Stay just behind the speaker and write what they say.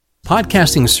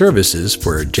Podcasting services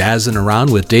for Jazzin'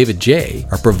 Around with David Jaye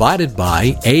are provided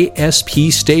by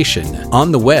ASP Station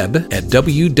on the web at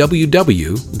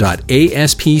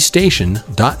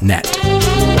www.aspstation.net.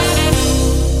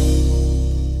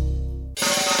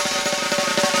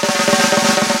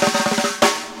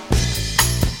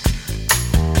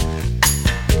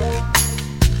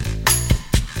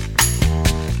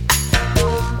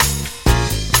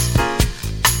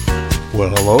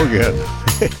 Well, hello again.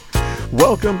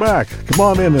 Welcome back. Come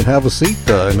on in and have a seat.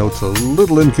 I know it's a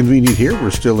little inconvenient here. We're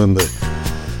still in the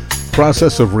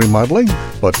process of remodeling,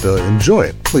 but enjoy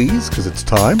it, please, because it's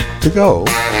time to go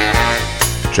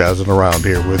jazzing around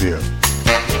here with you.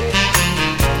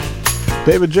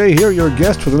 David Jaye here, your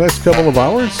guest for the next couple of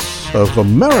hours of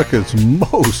America's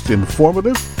most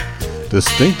informative,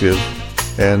 distinctive,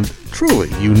 and truly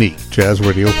unique jazz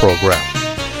radio program.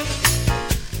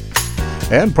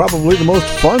 And probably the most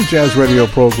fun jazz radio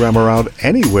program around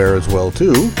anywhere as well,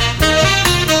 too.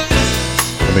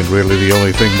 I mean, really the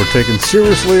only thing we're taking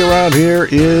seriously around here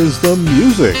is the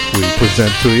music we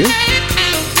present to you.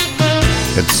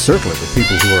 And certainly the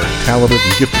people who are talented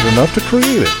and gifted enough to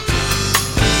create it.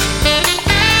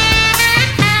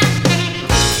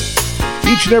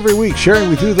 Each and every week sharing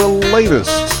with you the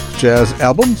latest jazz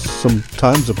albums,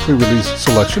 sometimes a pre-release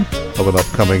selection of an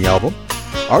upcoming album.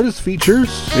 Artist features,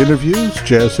 interviews,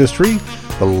 jazz history,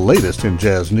 the latest in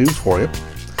jazz news for you.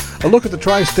 A look at the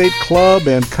Tri-State Club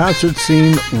and concert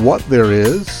scene, what there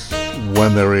is,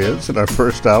 when there is, in our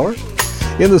first hour.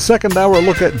 In the second hour, a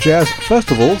look at jazz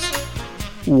festivals,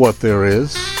 what there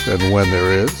is and when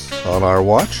there is on our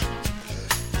watch.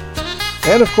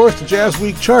 And, of course, the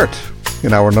JazzWeek chart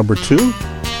in hour number 2.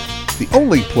 The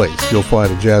only place you'll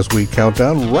find a JazzWeek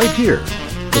countdown right here.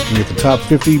 Looking at the top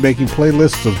 50, making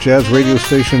playlists of jazz radio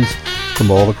stations from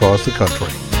all across the country.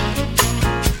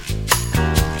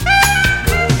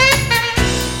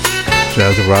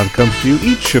 Jazz Around comes to you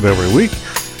each and every week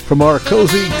from our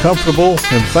cozy, comfortable,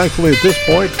 and thankfully at this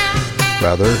point,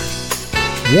 rather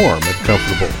warm and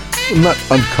comfortable. Not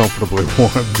uncomfortably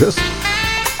warm, just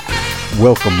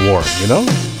welcome warm, you know?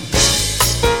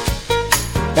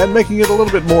 And making it a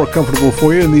little bit more comfortable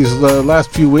for you in these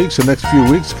last few weeks and next few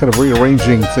weeks, kind of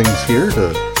rearranging things here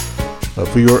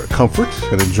for your comfort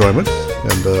and enjoyment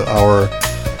and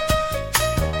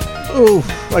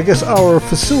our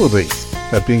facility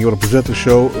at being able to present the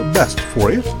show best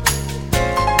for you.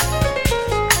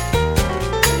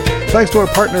 Thanks to our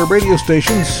partner radio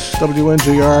stations,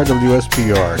 WNJR,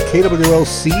 WSPR,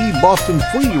 KWLC, Boston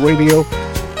Free Radio,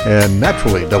 and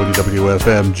naturally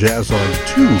WWFM Jazz on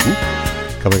 2.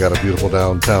 Coming out of beautiful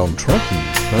downtown Trenton.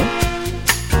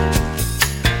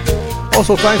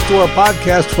 Also, thanks to our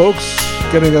podcast folks,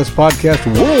 getting us podcast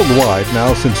worldwide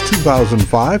now since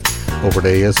 2005 over at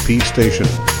ASP Station.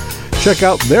 Check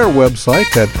out their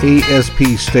website at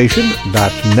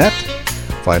aspstation.net.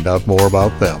 Find out more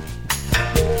about them.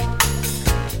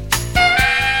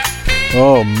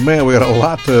 Oh, man, we got a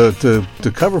lot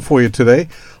to cover for you today.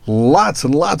 Lots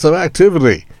and lots of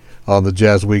activity on the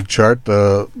JazzWeek chart.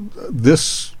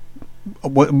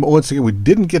 Once again, we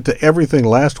didn't get to everything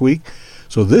last week,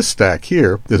 so this stack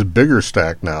here, this bigger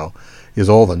stack now, is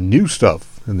all the new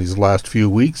stuff in these last few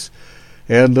weeks.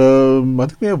 And I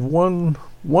think we have one,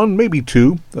 maybe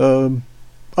two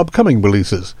upcoming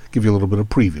releases. Give you a little bit of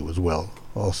preview as well,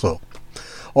 also.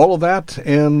 All of that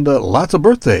and lots of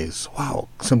birthdays. Wow,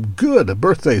 some good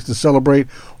birthdays to celebrate.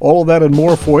 All of that and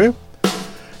more for you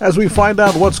as we find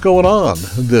out what's going on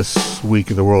this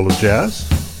week in the world of jazz.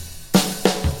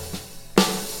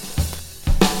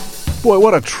 Boy,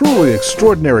 what a truly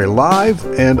extraordinary live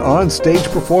and on-stage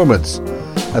performance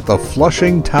at the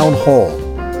Flushing Town Hall,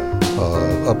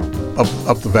 up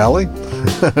the valley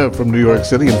from New York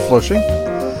City in Flushing.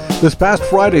 This past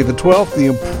Friday, the 12th, the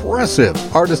impressive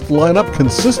artist lineup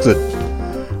consisted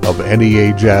of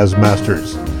NEA Jazz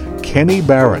Masters, Kenny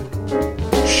Barron,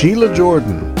 Sheila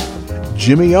Jordan,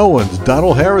 Jimmy Owens,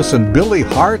 Donald Harrison, Billy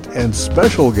Hart, and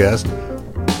special guest,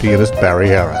 pianist Barry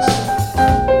Harris.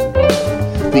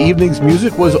 The evening's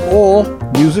music was all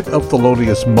music of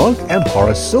Thelonious Monk and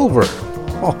Horace Silver.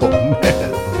 Oh,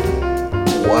 man.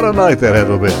 What a night that had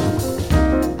to have been.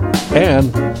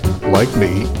 And, like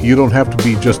me, you don't have to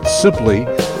be just simply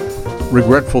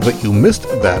regretful that you missed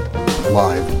that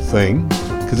live thing,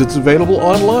 because it's available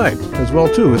online as well,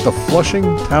 too, at the Flushing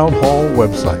Town Hall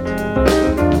website.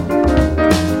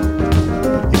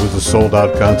 A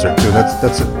sold-out concert too.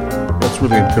 That's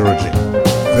really encouraging.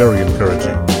 Very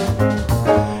encouraging.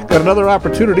 Got another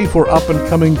opportunity for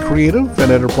up-and-coming creative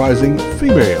and enterprising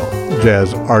female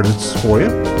jazz artists for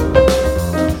you.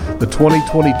 The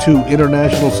 2022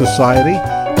 International Society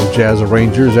of jazz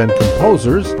arrangers and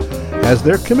composers has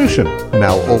their commission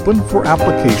now open for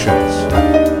applications.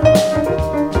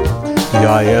 The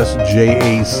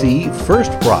ISJAC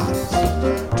First Prize,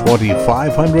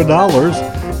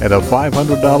 $2,500 and a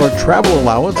 $500 travel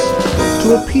allowance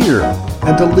to appear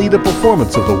and to lead a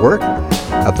performance of the work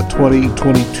at the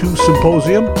 2022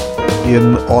 Symposium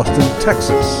in Austin,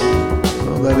 Texas.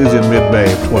 Well, that is in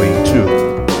mid-May of 22.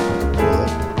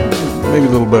 Maybe a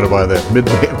little better by then,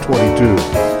 mid-May of 22.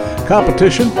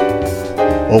 Competition,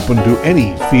 open to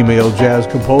any female jazz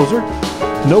composer.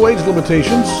 No age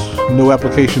limitations, no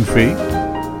application fee.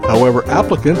 However,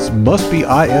 applicants must be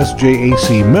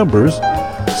ISJAC members.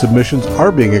 Submissions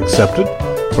are being accepted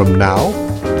from now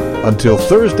until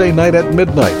Thursday night at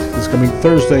midnight. This coming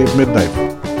Thursday at midnight.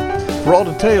 For all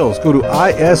details, go to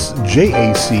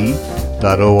isjac.org.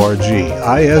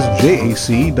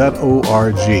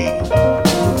 isjac.org.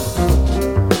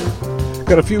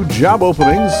 Got a few job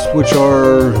openings which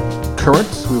are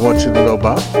current, we want you to know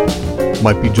about.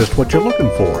 Might be just what you're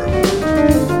looking for.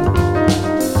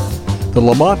 The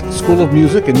Lamont School of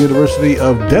Music and University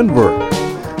of Denver,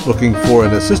 looking for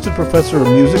an assistant professor of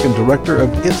music and director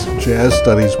of its jazz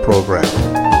studies program.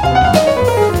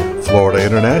 Florida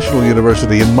International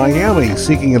University in Miami,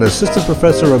 seeking an assistant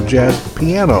professor of jazz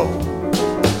piano.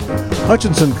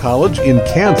 Hutchinson College in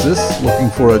Kansas,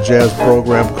 looking for a jazz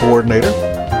program coordinator.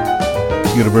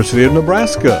 University of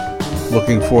Nebraska,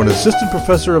 looking for an assistant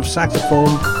professor of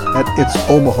saxophone at its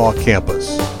Omaha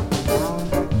campus.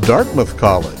 Dartmouth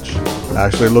College,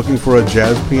 actually looking for a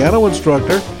jazz piano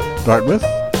instructor, Dartmouth,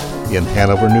 in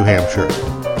Hanover, New Hampshire.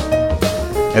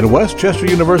 And Westchester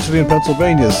University in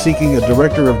Pennsylvania is seeking a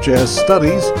director of jazz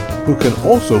studies who can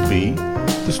also be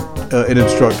an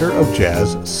instructor of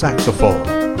jazz saxophone.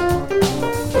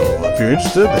 So if you're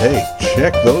interested, hey,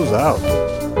 check those out.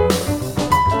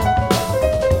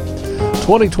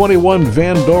 2021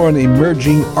 Van Doren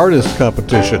Emerging Artist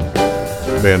Competition.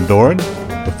 Van Doren,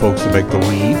 the folks that make the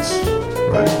reeds,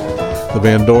 right? The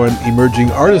Van Doren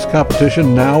Emerging Artist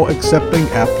Competition now accepting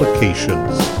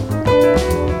applications.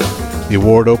 The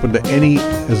award open to any,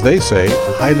 as they say,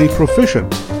 highly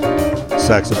proficient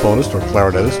saxophonist or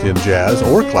clarinetist in jazz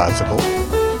or classical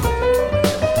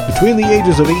between the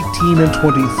ages of 18 and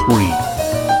 23.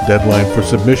 Deadline for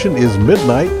submission is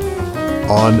midnight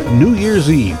on New Year's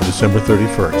Eve, December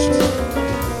 31st.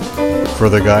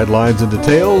 Further guidelines and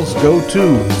details, go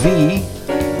to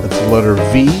that's the letter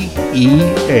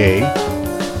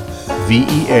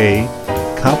VEA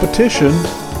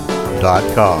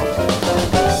competition.com.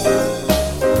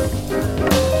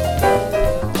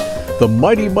 The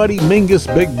Mighty Mighty Mingus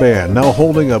Big Band now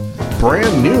holding a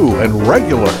brand new and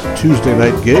regular Tuesday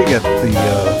night gig at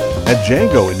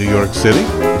Django in New York City.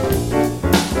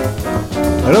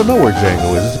 I don't know where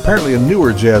Django is. It's apparently a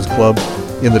newer jazz club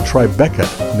in the Tribeca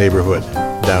neighborhood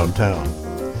downtown.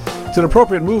 It's an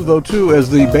appropriate move, though, too, as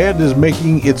the band is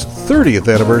making its 30th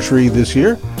anniversary this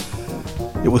year.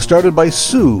 It was started by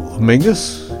Sue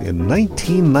Mingus in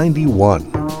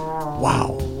 1991.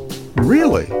 Wow.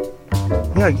 Really?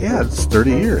 Yeah, it's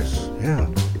 30 years. Yeah.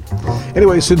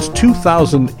 Anyway, since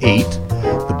 2008,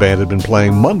 the band had been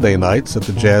playing Monday nights at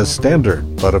the Jazz Standard.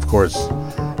 But, of course,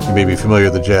 you may be familiar,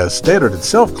 the Jazz Standard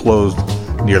itself closed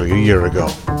nearly a year ago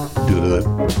due to the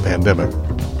pandemic.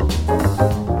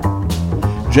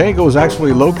 Django is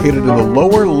actually located in the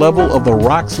lower level of the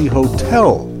Roxy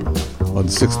Hotel on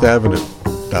 6th Avenue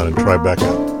down in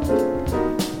Tribeca.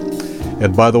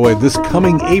 And by the way, this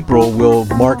coming April will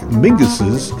mark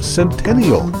Mingus's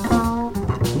centennial.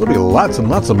 There'll be lots and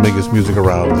lots of Mingus music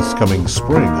around this coming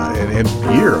spring and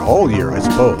all year, I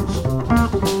suppose.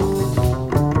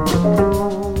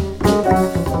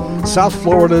 South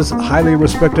Florida's highly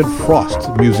respected Frost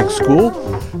Music School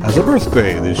has a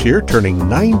birthday this year, turning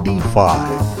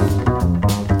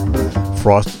 95.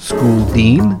 Frost School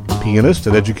Dean, pianist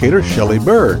and educator Shelley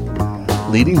Berg,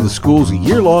 leading the school's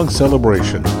year-long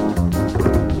celebration.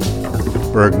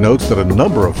 Berg notes that a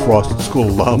number of Frost School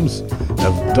alums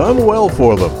have done well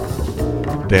for them.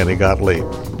 Danny Gottlieb,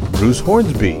 Bruce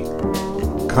Hornsby,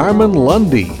 Carmen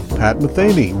Lundy, Pat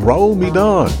Metheny, Raul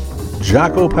Midon,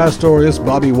 Jaco Pastorius,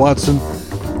 Bobby Watson,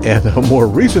 and a more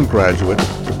recent graduate,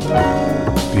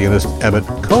 pianist Emmett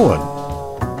Cohen.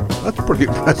 That's a pretty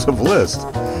impressive list.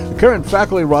 The current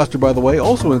faculty roster, by the way,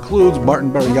 also includes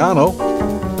Martin Bariano,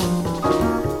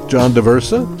 John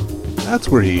DeVersa, that's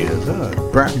where he is,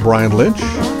 Brian Lynch,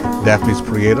 Daphne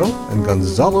Prieto, and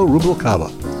Gonzalo Rubalcaba.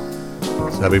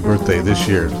 So happy birthday this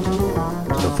year to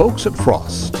the folks at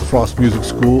Frost Music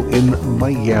School in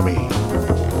Miami.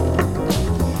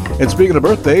 And speaking of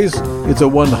birthdays, it's a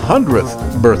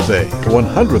 100th birthday,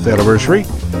 100th anniversary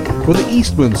for the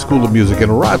Eastman School of Music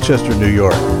in Rochester, New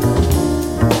York.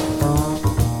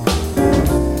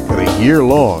 Got a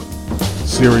year-long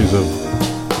series of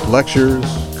lectures,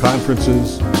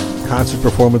 conferences, concert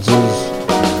performances,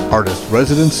 artist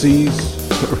residencies,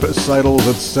 recitals,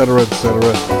 etc.,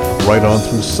 right on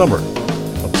through summer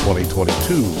of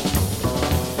 2022.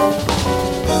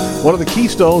 One of the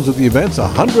keystones of the event's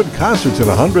 100 concerts in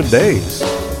 100 days.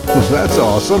 That's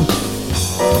awesome.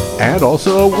 And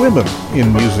also a Women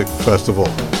in Music festival,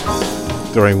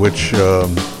 during which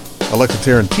Alexa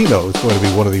Tarantino is going to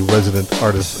be one of the resident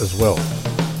artists as well.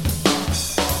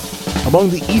 Among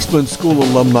the Eastman School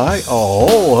alumni, a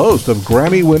whole host of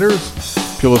Grammy winners,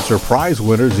 Pulitzer Prize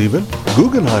winners even,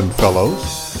 Guggenheim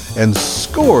Fellows, and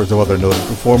scores of other noted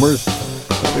performers.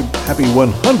 Happy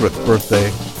 100th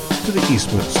birthday to the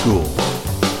Eastman School.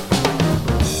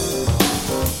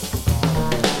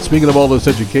 Speaking of all this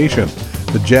education,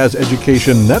 the Jazz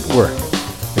Education Network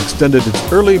extended its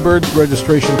early bird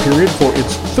registration period for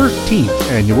its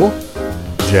 13th annual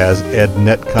Jazz Ed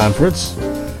Net Conference,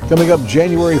 coming up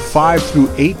January 5 through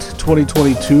 8,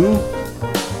 2022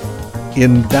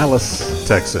 in Dallas,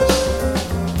 Texas.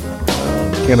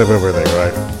 Can't have everything,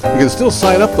 right? You can still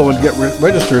sign up, though, and get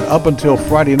registered up until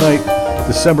Friday night,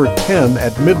 December 10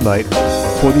 at midnight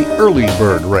for the early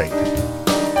bird rate.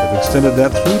 They've extended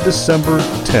that through December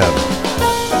 10.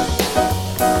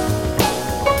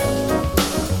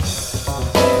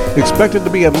 Expected to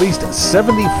be at least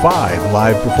 75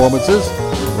 live performances,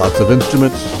 lots of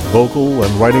instruments, vocal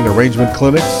and writing arrangement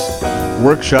clinics,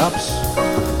 workshops,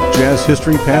 jazz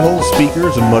history panels,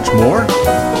 speakers, and much more.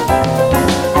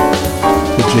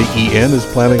 The JEN is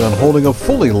planning on holding a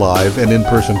fully live and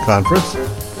in-person conference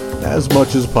as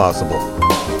much as possible.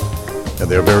 And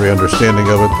they're very understanding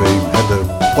of it. They had to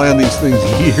plan these things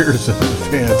years in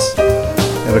advance.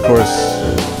 And of course,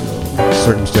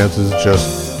 circumstances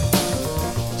just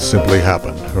simply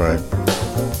happened, right?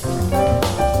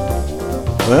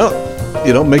 Well,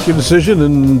 make your decision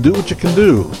and do what you can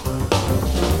do.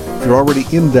 If you're already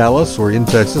in Dallas or in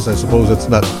Texas, I suppose that's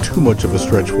not too much of a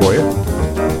stretch for you.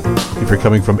 If you're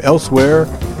coming from elsewhere,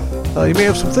 you may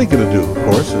have some thinking to do, of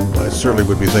course, and I certainly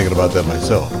would be thinking about that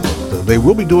myself. But they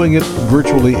will be doing it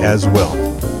virtually as well,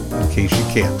 in case you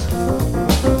can't.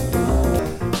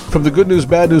 From the Good News,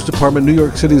 Bad News Department, New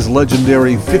York City's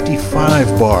legendary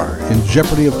 55 Bar in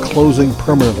jeopardy of closing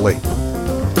permanently.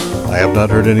 I have not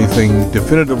heard anything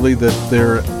definitively that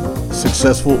they're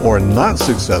successful or not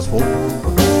successful,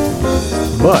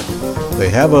 but they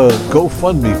have a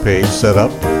GoFundMe page set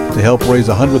up to help raise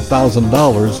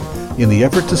 $100,000 in the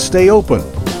effort to stay open.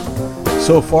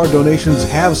 So far, donations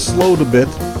have slowed a bit,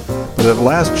 but at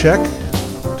last check,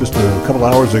 just a couple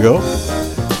hours ago,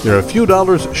 they're a few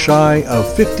dollars shy of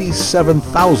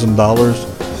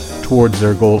 $57,000 towards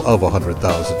their goal of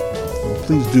 $100,000.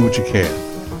 Please do what you can.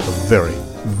 A very,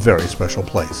 very special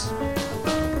place.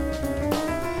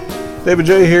 David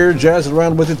Jaye here, jazzing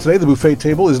around with you today. The buffet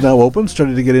table is now open,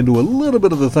 starting to get into a little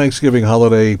bit of the Thanksgiving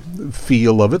holiday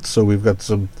feel of it. So we've got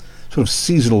some sort of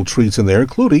seasonal treats in there,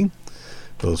 including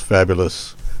those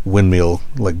fabulous windmill,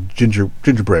 like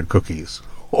gingerbread cookies.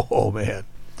 Oh, man.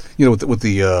 With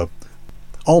the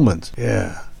almonds.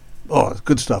 Yeah. Oh, it's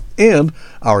good stuff. And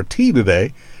our tea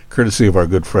today, courtesy of our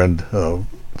good friend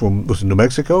from New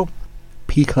Mexico,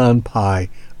 pecan pie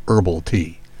herbal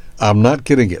tea. I'm not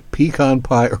kidding you. Pecan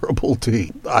pie herbal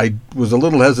tea. I was a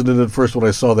little hesitant at first when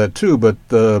I saw that too, but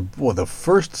the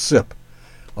first sip,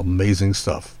 amazing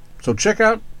stuff. So check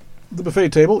out the buffet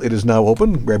table. It is now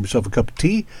open. Grab yourself a cup of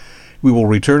tea. We will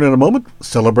return in a moment,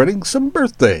 celebrating some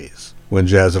birthdays when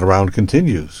Jazzin' Around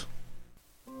continues.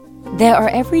 There are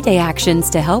everyday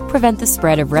actions to help prevent the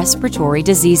spread of respiratory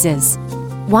diseases.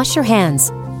 Wash your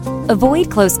hands. Avoid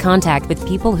close contact with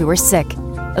people who are sick.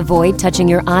 Avoid touching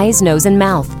your eyes, nose, and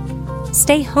mouth.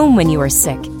 Stay home when you are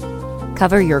sick.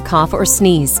 Cover your cough or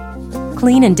sneeze.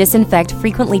 Clean and disinfect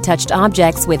frequently touched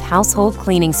objects with household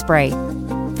cleaning spray.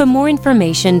 For more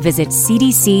information, visit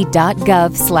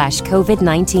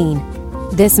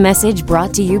cdc.gov/COVID-19. This message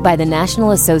brought to you by the National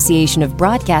Association of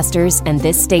Broadcasters and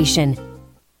this station.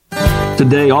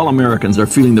 Today, all Americans are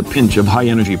feeling the pinch of high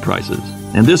energy prices.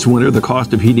 And this winter, the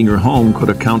cost of heating your home could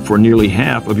account for nearly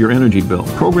half of your energy bill.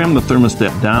 Program the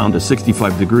thermostat down to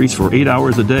 65 degrees for 8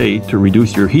 hours a day to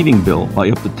reduce your heating bill by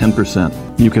up to 10%.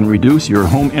 You can reduce your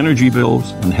home energy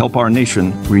bills and help our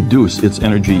nation reduce its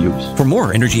energy use. For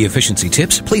more energy efficiency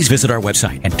tips, please visit our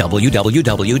website at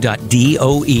www.doe.gov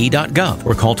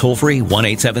or call toll-free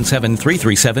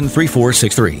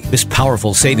 1-877-337-3463. This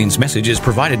powerful savings message is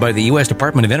provided by the U.S.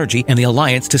 Department of Energy and the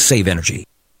Alliance to Save Energy.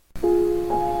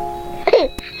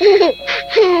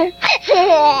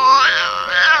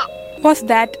 Was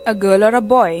that a girl or a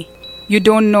boy? You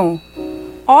don't know.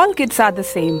 All kids are the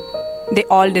same. They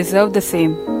all deserve the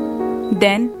same.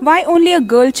 Then why only a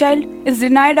girl child is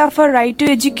denied of her right to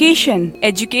education?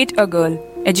 Educate a girl.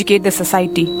 Educate the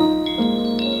society.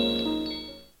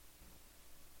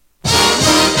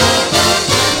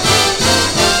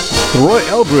 The Roy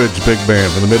Eldridge Big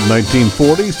Band in the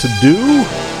mid-1940s to do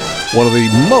one of the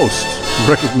most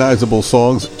recognizable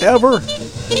songs ever.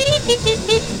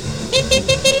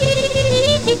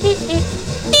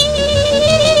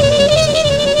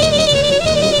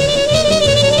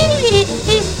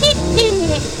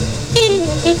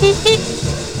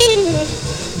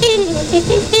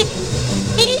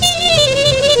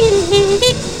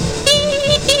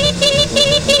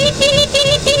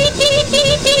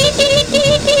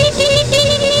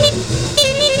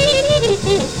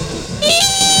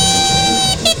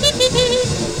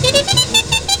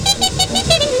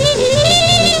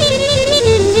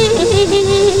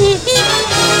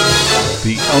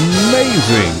 The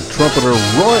amazing trumpeter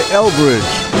Roy Eldridge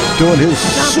doing his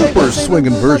super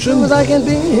swinging version. As I can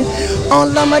be. Oh,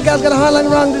 Lord, my God's got a heart like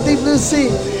wrong to deep blue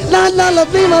sea. Lord, Lord,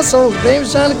 Lord, be my soul. Baby,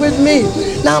 shine with me.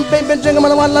 Now, baby, drinking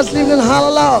my water, sleeping in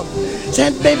hollow log.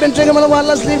 Said, baby, drinking my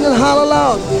water, sleeping in hollow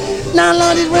log. Now,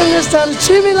 Lord, he's running this time to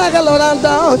treat me like a low-down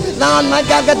dog. Lord, my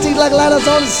God got teeth like lighters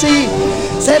on the sea.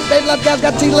 Said, baby, Lord, God's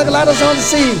got teeth like lighters on the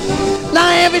sea. Now,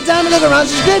 every time I look around,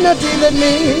 she's getting her teeth at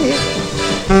me.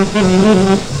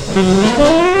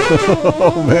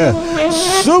 Oh, man.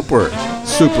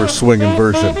 Super swinging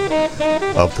version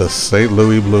of the St.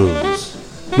 Louis Blues.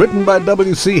 Written by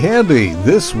W.C. Handy.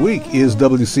 This week is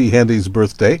W.C. Handy's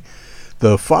birthday.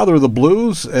 The father of the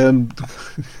blues. And,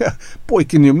 boy,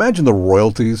 can you imagine the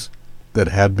royalties that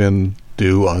had been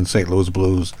due on St. Louis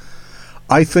Blues?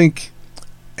 I think,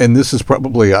 and this is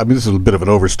probably, this is a bit of an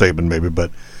overstatement maybe,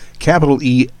 but capital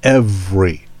E,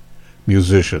 every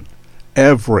musician,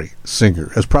 every singer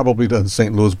has probably done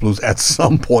St. Louis Blues at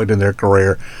some point in their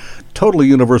career. Totally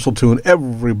universal tune.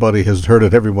 Everybody has heard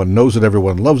it. Everyone knows it.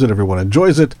 Everyone loves it. Everyone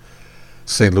enjoys it.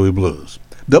 St. Louis Blues.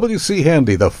 W.C.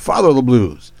 Handy, the father of the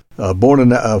blues, born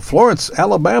in Florence,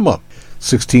 Alabama,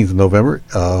 16th of November,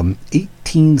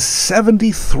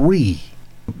 1873.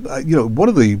 One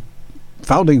of the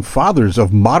founding fathers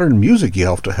of modern music, you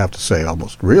have to say,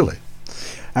 almost, really.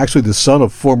 Actually, the son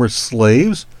of former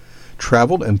slaves,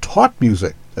 traveled and taught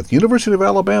music at the University of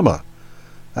Alabama.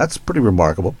 That's pretty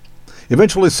remarkable.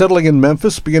 Eventually settling in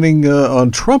Memphis, beginning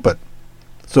on trumpet.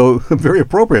 So very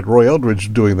appropriate, Roy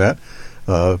Eldridge doing that.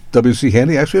 W.C.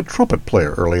 Handy, actually a trumpet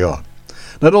player early on.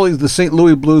 Not only the St.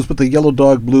 Louis Blues, but the Yellow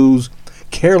Dog Blues,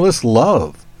 Careless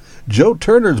Love, Joe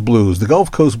Turner's Blues, the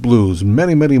Gulf Coast Blues,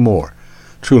 many, many more.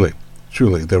 Truly,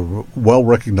 they're well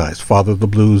recognized. Father of the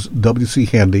Blues, W.C.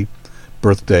 Handy,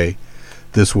 birthday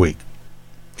this week.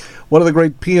 One of the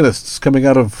great pianists coming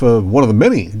out of, one of the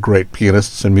many great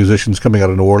pianists and musicians coming out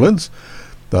of New Orleans,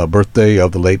 the birthday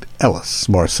of the late Ellis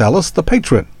Marsalis, the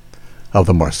patron of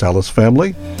the Marsalis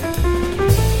family.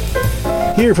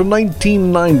 Here from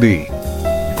 1990,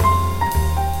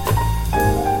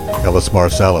 Ellis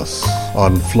Marsalis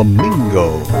on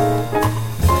Flamingo.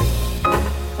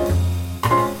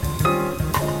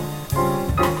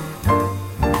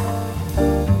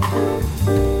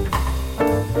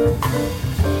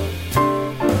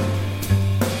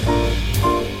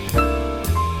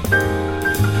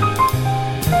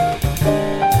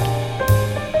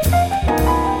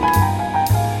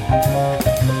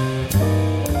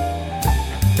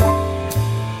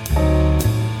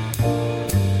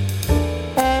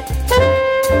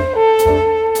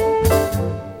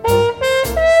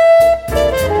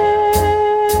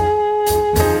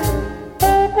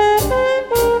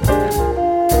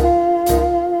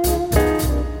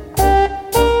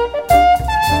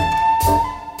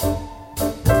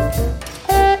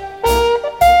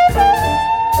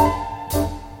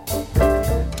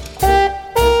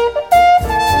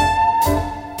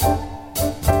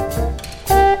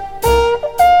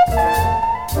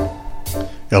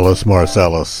 Ellis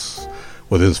Marsalis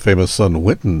with his famous son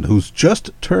Wynton, who's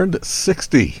just turned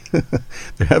 60.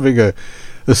 They're having a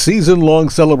season-long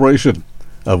celebration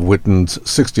of Wynton's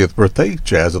 60th birthday,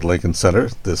 Jazz at Lincoln Center,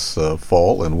 this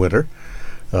fall and winter,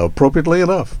 appropriately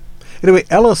enough. Anyway,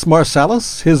 Ellis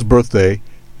Marsalis, his birthday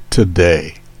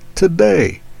today.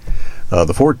 The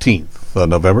 14th of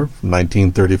November,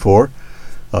 1934.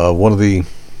 One of the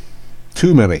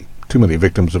too many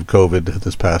victims of COVID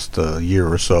this past year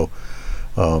or so.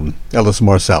 Ellis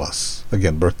Marsalis,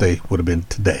 again, birthday would have been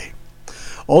today.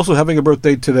 Also having a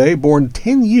birthday today, born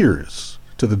 10 years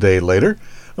to the day later,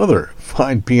 another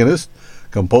fine pianist,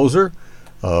 composer,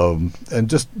 and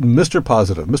just Mr.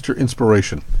 Positive, Mr.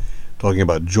 Inspiration, talking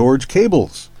about George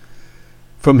Cables.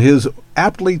 From his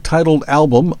aptly titled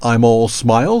album, I'm All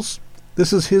Smiles,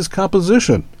 this is his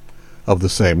composition of the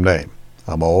same name.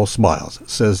 I'm All Smiles.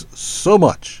 It says so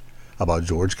much about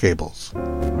George Cables.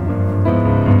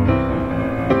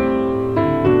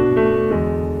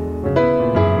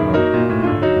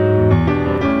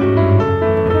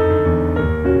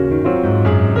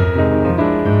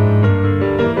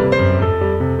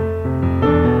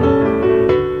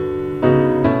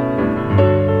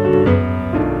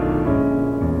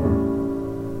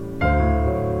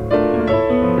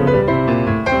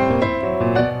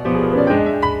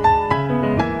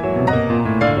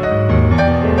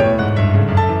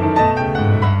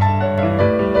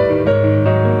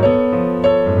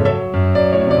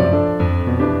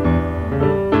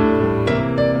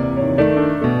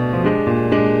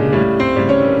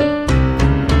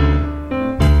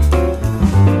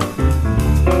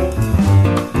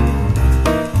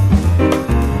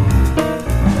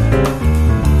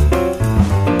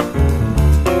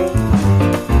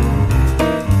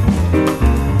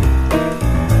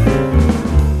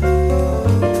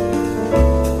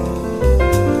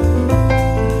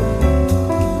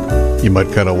 You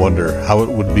might kind of wonder how it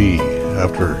would be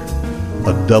after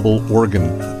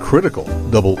a critical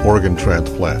double organ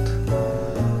transplant,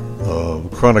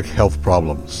 chronic health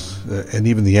problems, and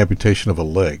even the amputation of a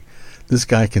leg. This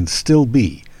guy can still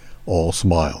be all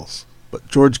smiles. But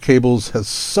George Cables has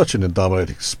such an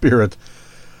indomitable spirit.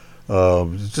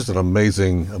 Just an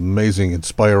amazing,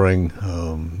 inspiring,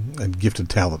 and gifted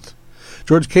talent.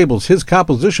 George Cables, his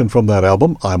composition from that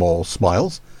album, I'm All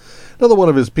Smiles. Another one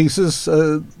of his pieces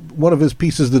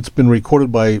that's been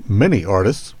recorded by many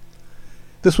artists.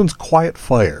 This one's Quiet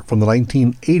Fire from the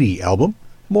 1980 album,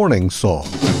 Morning Song.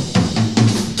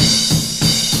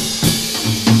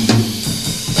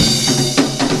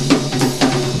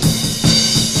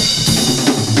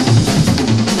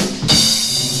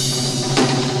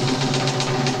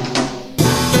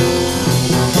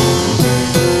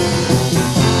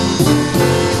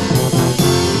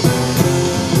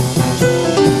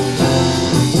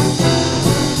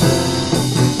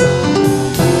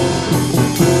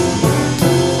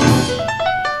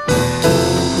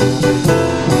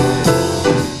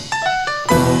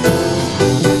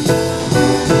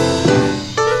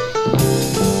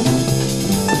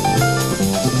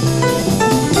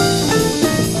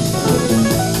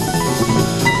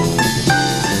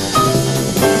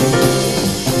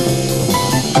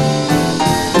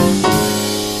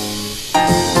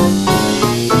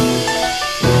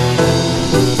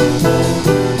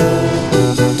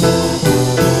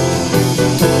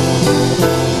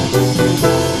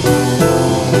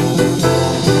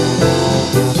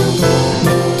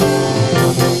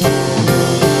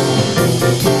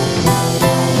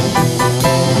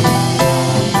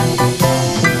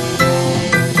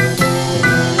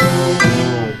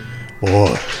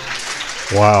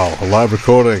 Wow, a live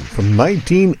recording from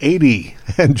 1980,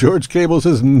 and George Cables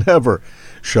has never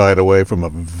shied away from a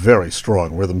very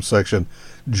strong rhythm section.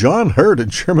 John Hurt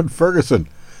and Sherman Ferguson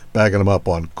backing him up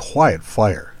on Quiet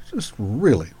Fire. Just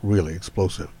really, really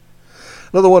explosive.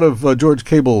 Another one of George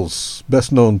Cables'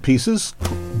 best-known pieces,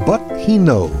 But He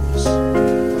Knows,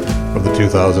 from the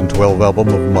 2012 album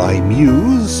of My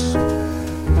Muse,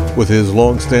 with his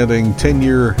long-standing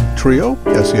 10-year trio,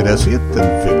 Essyt Essyt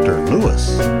and Victor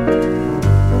Lewis.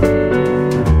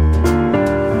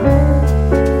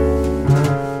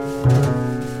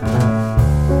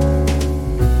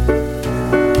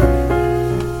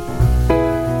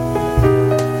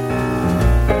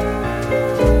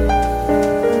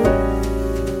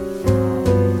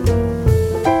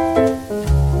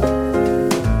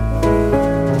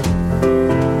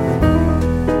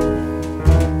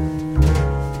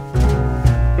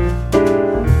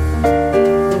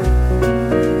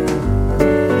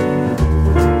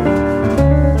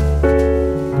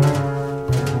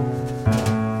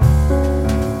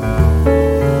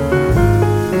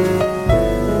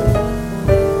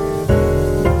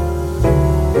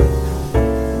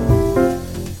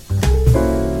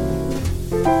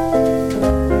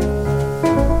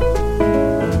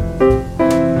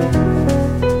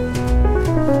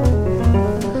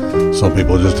 Some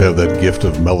people just have that gift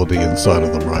of melody inside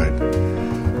of them,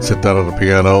 right? Sit down at a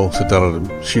piano, sit down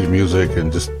at a sheet of music,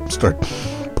 and just start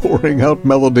pouring out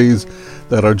melodies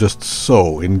that are just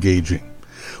so engaging.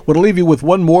 I want to leave you with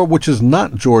one more, which is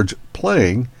not George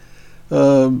playing.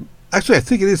 Actually, I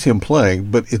think it is him playing,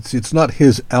 but it's not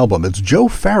his album. It's Joe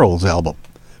Farrell's album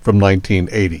from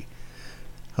 1980.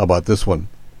 How about this one?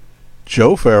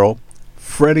 Joe Farrell,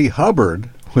 Freddie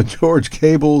Hubbard, with George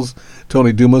Cables,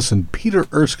 Tony Dumas, and Peter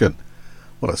Erskine.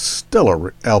 What a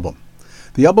stellar album.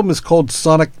 The album is called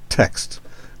Sonic Text.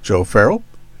 Joe Farrell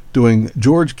doing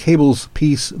George Cable's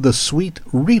piece, The Sweet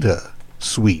Rita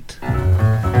Suite.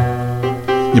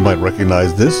 You might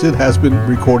recognize this. It has been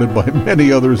recorded by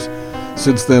many others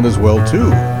since then as well,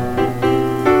 too.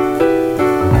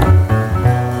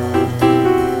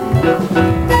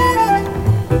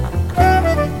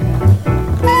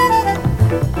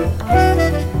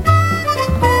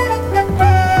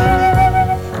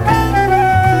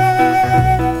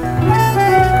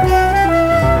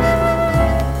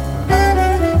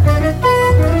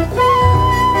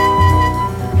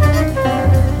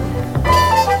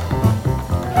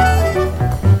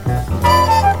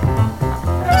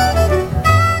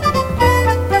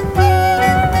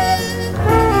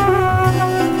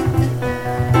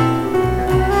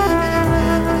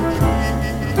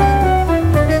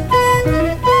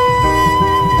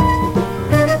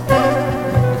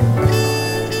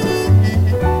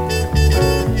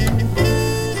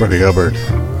 Freddie Hubbard,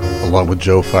 along with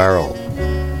Joe Farrell.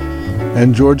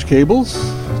 And George Cable's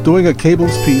doing a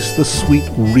Cable's piece, The Sweet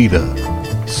Rita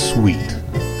Suite.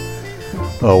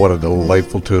 Oh, what a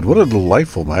delightful tune. What a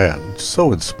delightful man.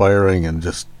 So inspiring and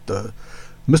just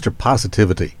Mr.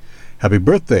 Positivity. Happy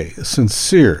birthday.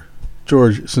 Sincere,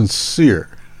 George, sincere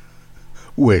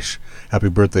wish. Happy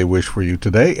birthday wish for you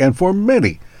today and for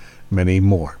many, many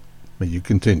more. May you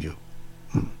continue.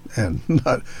 And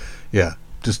not,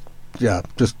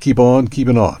 just keep on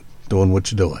keeping on, doing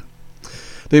what you're doing.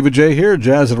 David Jaye here,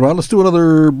 Jazzin around. Let's do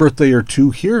another birthday or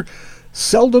two here.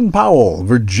 Selden Powell,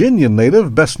 Virginia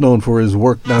native, best known for his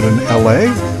work down in L.A.,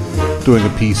 doing a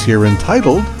piece here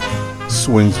entitled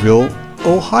Swingsville,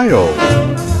 Ohio.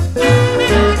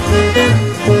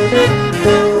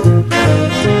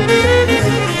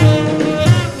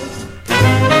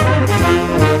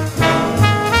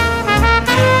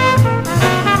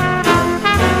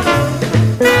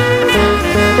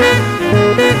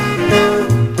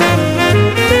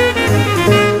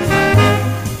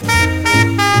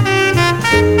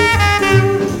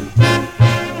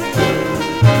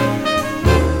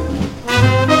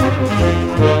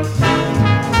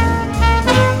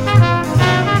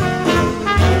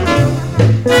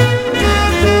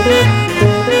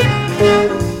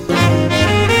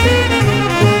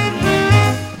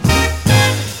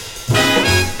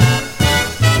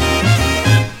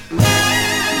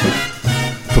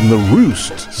 The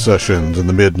Roost sessions in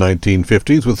the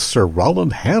mid-1950s with Sir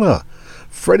Roland Hanna,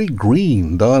 Freddie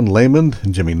Green, Don Layman,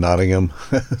 and Jimmy Nottingham.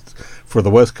 For the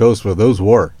West Coast, well, those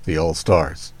were the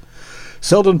All-Stars.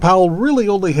 Selden Powell really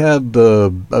only had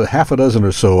a half a dozen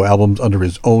or so albums under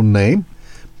his own name.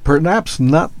 Perhaps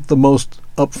not the most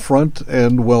upfront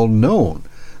and well-known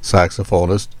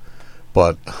saxophonist,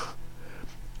 but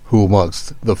who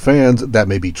amongst the fans, that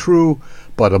may be true,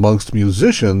 but amongst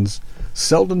musicians,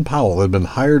 Selden Powell had been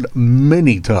hired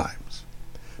many times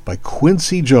by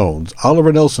Quincy Jones,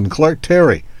 Oliver Nelson, Clark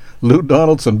Terry, Lou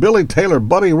Donaldson, Billy Taylor,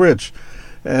 Buddy Rich,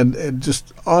 and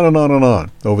just on and on and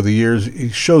on. Over the years, he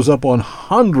shows up on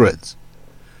hundreds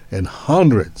and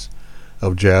hundreds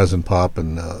of jazz and pop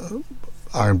and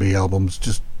R&B albums.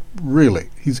 Just really,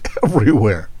 he's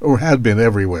everywhere, or had been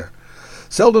everywhere.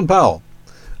 Selden Powell,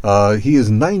 he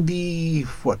is 93.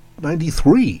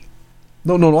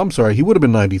 No, I'm sorry. He would have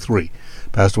been 93.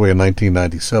 Passed away in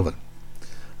 1997.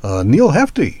 Neil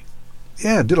Hefti.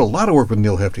 Yeah, did a lot of work with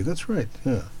Neil Hefti. That's right.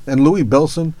 Yeah. And Louis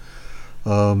Belson.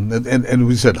 And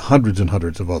we said hundreds and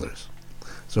hundreds of others.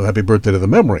 So happy birthday to the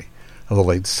memory of the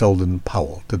late Selden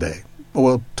Powell today.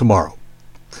 Well, tomorrow.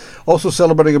 Also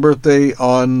celebrating a birthday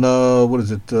on,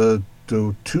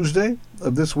 Tuesday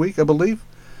of this week, I believe.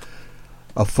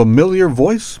 A familiar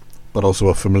voice, but also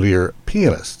a familiar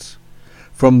pianist.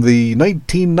 From the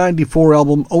 1994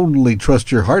 album Only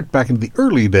Trust Your Heart, back in the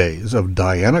early days of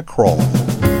Diana Krall.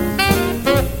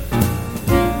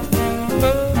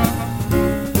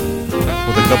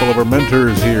 With a couple of her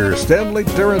mentors here, Stanley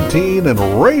Tarantine and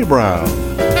Ray Brown.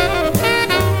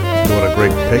 Doing a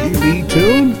great Peggy Lee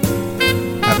tune.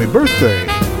 Happy birthday,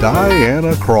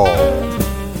 Diana Krall.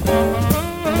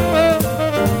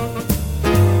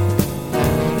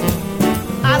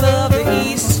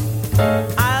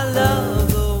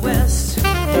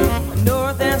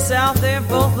 South, they're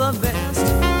both the best,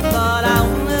 but I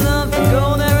only love to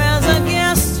go there as a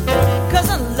guest, 'cause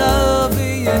I love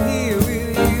being here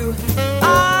with you.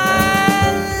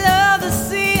 I love the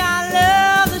sea, I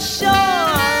love the shore,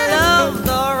 I love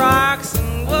the rocks,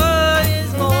 and what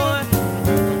is more,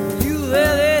 you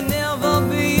will never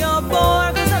be a bore.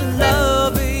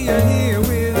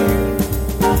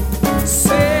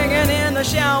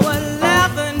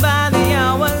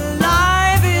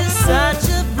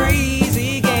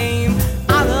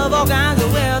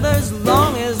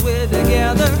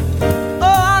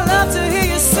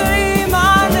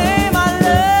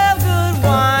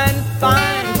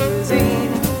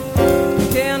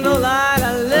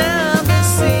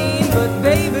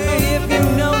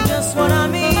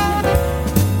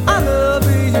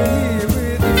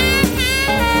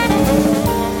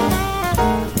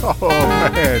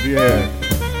 right,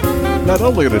 yeah. Not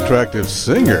only an attractive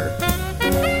singer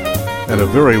and a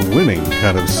very winning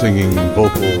kind of singing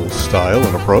vocal style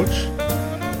and approach,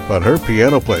 but her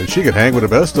piano playing, she could hang with the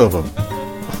best of them.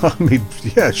 I mean,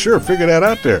 yeah, sure, figure that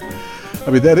out there.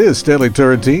 I mean, that is Stanley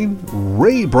Turrentine,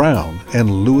 Ray Brown, and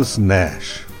Louis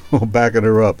Nash backing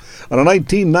her up. On a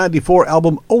 1994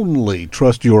 album, Only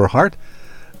Trust Your Heart,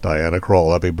 Diana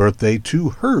Krall. Happy birthday to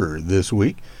her this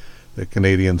week. The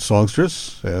Canadian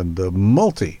songstress and a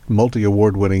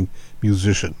multi-award-winning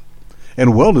musician.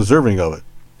 And well-deserving of it.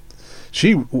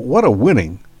 What a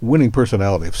winning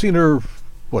personality. I've seen her,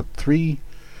 three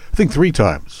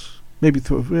times. Maybe,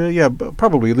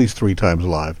 probably at least 3 times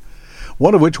live.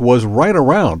 One of which was right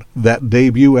around that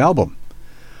debut album.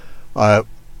 I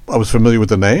was familiar with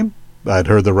the name. I'd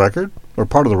heard the record, or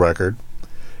part of the record.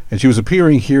 And she was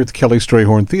appearing here at the Kelly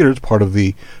Strayhorn Theater as part of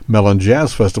the Mellon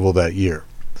Jazz Festival that year.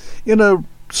 In a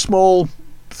small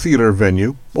theater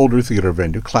venue, older theater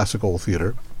venue, classical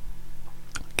theater,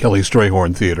 Kelly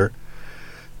Strayhorn Theater,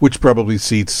 which probably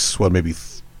seats, maybe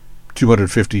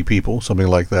 250 people, something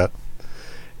like that.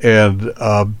 And,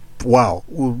 wow,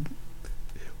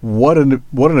 what an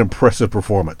impressive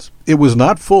performance. It was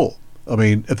not full. I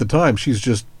mean, at the time, she's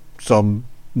just some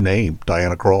name,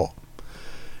 Diana Krall.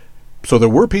 So there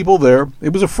were people there.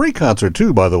 It was a free concert,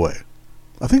 too, by the way.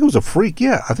 I think that was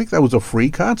a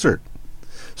free concert.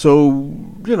 So,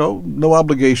 no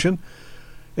obligation.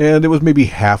 And it was maybe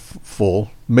half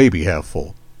full.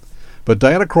 But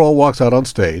Diana Krall walks out on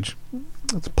stage.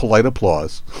 It's polite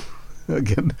applause.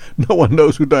 Again, no one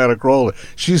knows who Diana Krall is.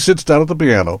 She sits down at the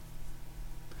piano.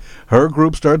 Her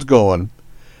group starts going.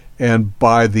 And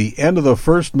by the end of the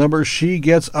first number, she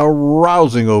gets a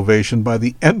rousing ovation. By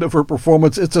the end of her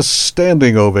performance, it's a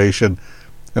standing ovation.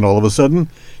 And all of a sudden,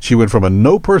 she went from a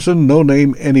no person, no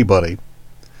name, anybody,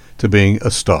 to being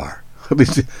a star. At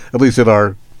least in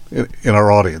our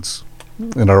audience,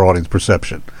 in our audience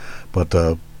perception. But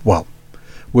wow,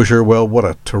 wish her well. What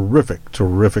a terrific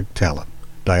talent.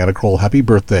 Diana Krall, happy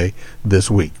birthday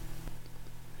this week.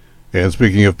 And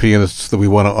speaking of pianists that we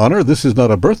want to honor, this is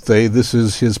not a birthday, this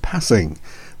is his passing.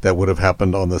 That would have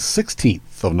happened on the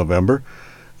 16th of November,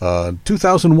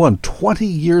 2001, 20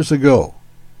 years ago.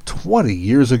 20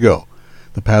 years ago,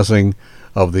 the passing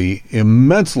of the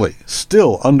immensely,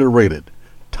 still underrated,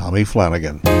 Tommy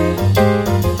Flanagan.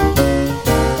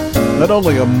 Not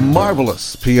only a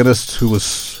marvelous pianist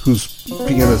whose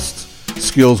pianist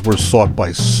skills were sought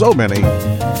by so many,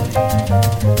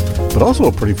 but also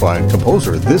a pretty fine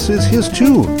composer. This is his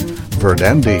tune,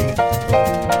 Verdandi.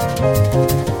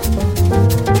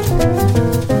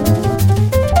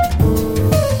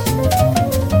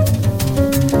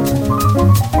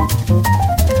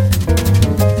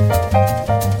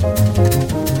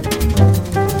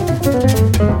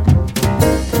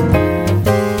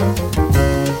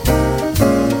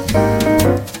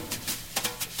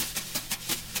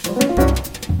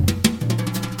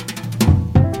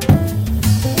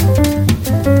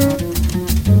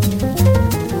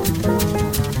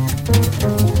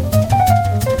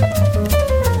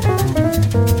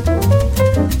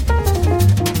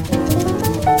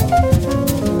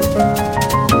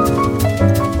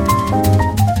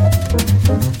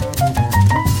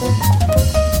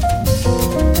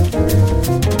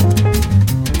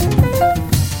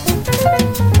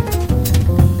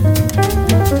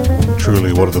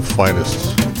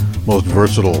 Finest, most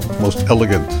versatile, most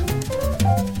elegant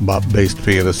bop-based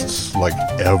pianists like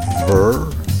ever.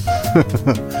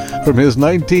 From his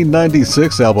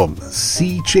 1996 album,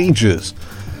 Sea Changes,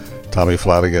 Tommy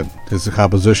Flanagan, his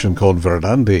composition called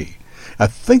Verdandi. I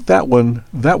think that one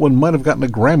might have gotten a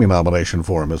Grammy nomination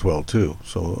for him as well, too.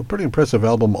 So a pretty impressive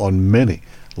album on many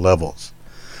levels.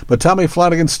 But Tommy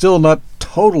Flanagan still not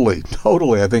totally,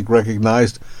 I think,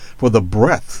 recognized for the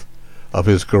breadth of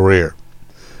his career.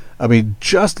 I mean,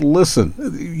 just listen.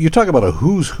 You talk about a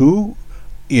who's who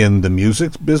in the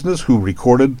music business who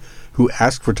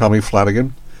asked for Tommy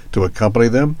Flanagan to accompany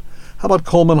them. How about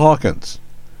Coleman Hawkins,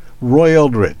 Roy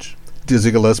Eldridge, Dizzy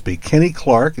Gillespie, Kenny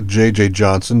Clark, J.J.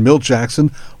 Johnson, Milt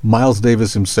Jackson, Miles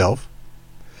Davis himself,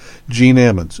 Gene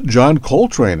Ammons, John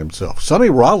Coltrane himself, Sonny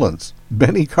Rollins,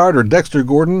 Benny Carter, Dexter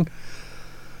Gordon,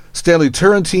 Stanley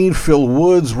Turrentine, Phil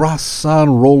Woods,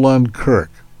 Rahsaan Roland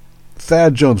Kirk,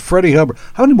 Thad Jones, Freddie Hubbard.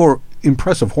 How many more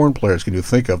impressive horn players can you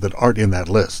think of that aren't in that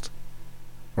list?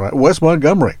 All right, Wes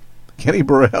Montgomery, Kenny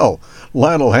Burrell,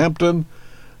 Lionel Hampton,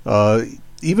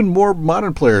 even more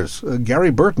modern players,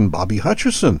 Gary Burton, Bobby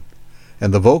Hutcherson,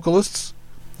 and the vocalists,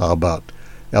 how about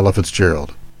Ella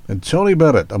Fitzgerald and Tony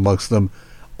Bennett amongst them,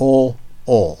 all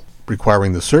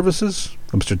requiring the services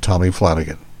of Mr. Tommy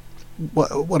Flanagan.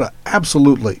 what a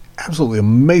absolutely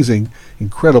amazing,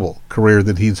 incredible career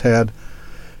that he's had.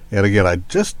 And again,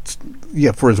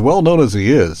 for as well known as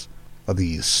he is, I think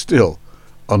he's still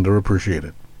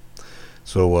underappreciated.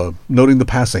 So, noting the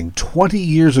passing 20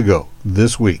 years ago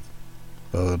this week,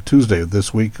 Tuesday of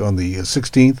this week on the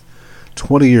 16th,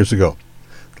 20 years ago,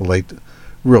 the late,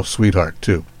 real sweetheart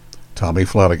too, Tommy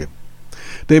Flanagan.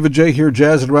 David Jaye here,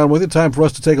 Jazzin' Around with you. Time for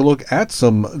us to take a look at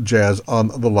some jazz on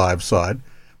the live side.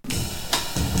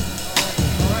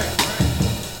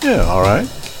 Yeah, all right.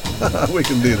 We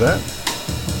can do that.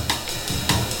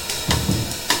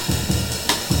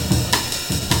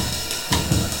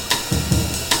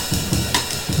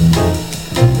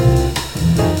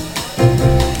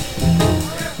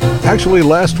 Actually,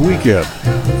 last weekend,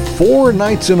 4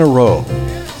 nights in a row,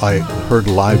 I heard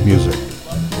live music.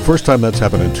 First time that's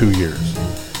happened in 2 years.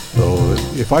 So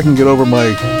if I can get over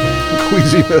my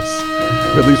queasiness,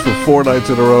 at least for 4 nights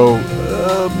in a row,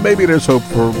 maybe there's hope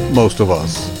for most of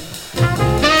us.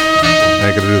 I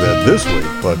ain't going to do that this week,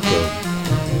 but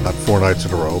not 4 nights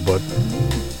in a row, but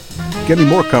getting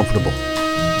more comfortable.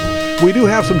 We do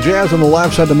have some jazz on the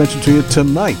live side to mention to you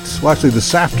tonight. Well, actually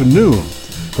this afternoon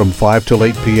from 5 till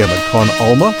 8 p.m. at Con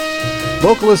Alma.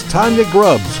 Vocalist Tanya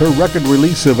Grubbs, her record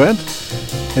release event,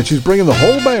 and she's bringing the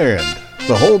whole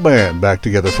band back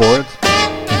together for it,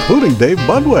 including Dave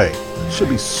Budway. Should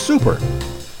be super.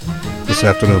 This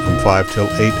afternoon from 5 till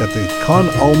 8 at the Con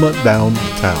Alma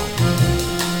downtown.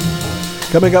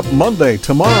 Coming up Monday,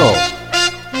 tomorrow,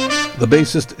 the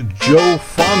bassist Joe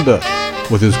Fonda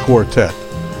with his quartet.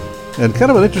 And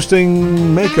kind of an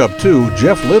interesting makeup, too.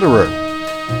 Jeff Litterer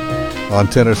on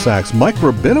tenor sax, Mike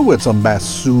Rabinowitz on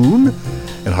bassoon,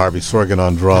 and Harvey Sorgan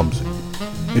on drums.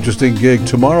 Interesting gig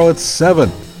tomorrow at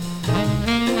 7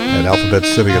 at Alphabet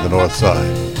City on the north side.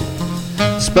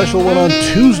 Special one on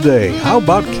Tuesday. How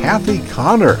about Kathy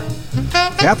Connor?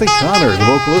 Kathy Connor, the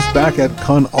vocalist, back at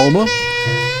Con Alma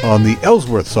on the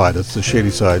Ellsworth side. It's the Shady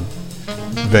Side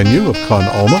venue of Con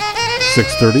Alma,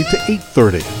 6:30 to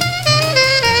 8:30.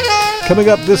 Coming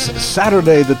up this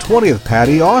Saturday, the 20th,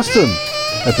 Patty Austin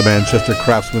at the Manchester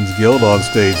Craftsman's Guild on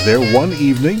stage there. 1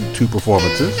 evening, 2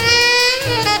 performances.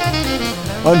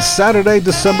 On Saturday,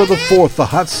 December the 4th, the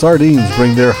Hot Sardines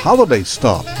bring their holiday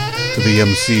stomp to the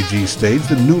MCG stage,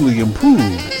 the newly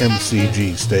improved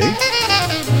MCG stage.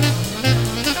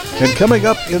 And coming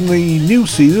up in the new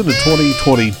season of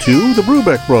 2022, the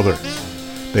Brubeck Brothers,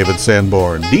 David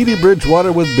Sanborn, Dee Dee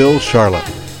Bridgewater with Bill Charlotte,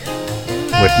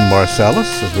 Wynton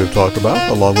Marsalis, as we've talked about,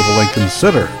 along with the Lincoln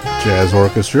Center Jazz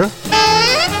Orchestra,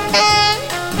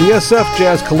 the SF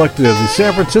Jazz Collective, the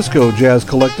San Francisco Jazz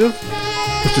Collective,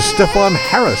 Mr. Stefan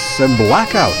Harris and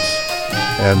Blackouts,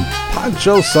 and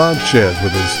Pancho Sanchez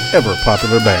with his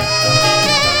ever-popular band.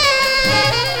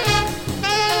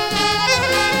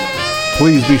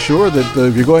 Please be sure that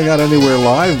if you're going out anywhere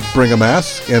live, bring a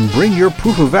mask and bring your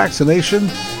proof of vaccination.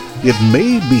 It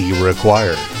may be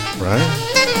required, right?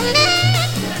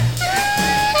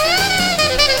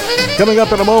 Coming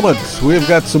up in a moment, we've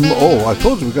got some, I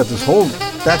told you we've got this whole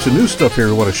batch of new stuff here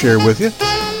we want to share with you.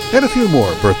 And a few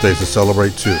more birthdays to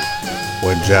celebrate, too,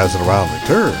 when Jazzin' Around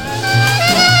returns.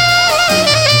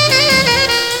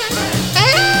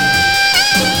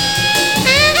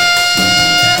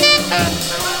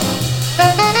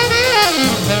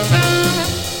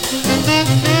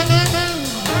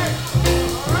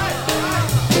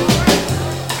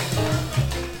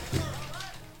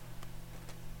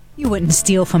 You wouldn't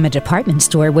steal from a department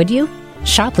store, would you?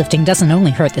 Shoplifting doesn't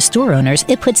only hurt the store owners,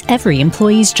 it puts every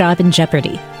employee's job in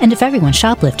jeopardy. And if everyone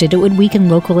shoplifted, it would weaken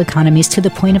local economies to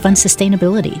the point of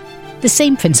unsustainability. The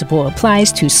same principle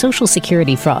applies to Social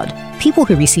Security fraud. People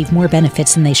who receive more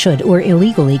benefits than they should or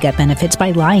illegally get benefits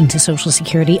by lying to Social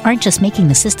Security aren't just making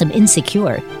the system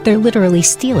insecure, they're literally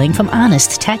stealing from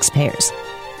honest taxpayers.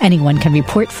 Anyone can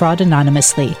report fraud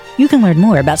anonymously. You can learn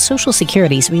more about Social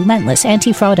Security's relentless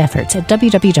anti-fraud efforts at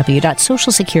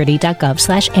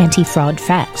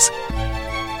www.socialsecurity.gov/anti-fraud-facts.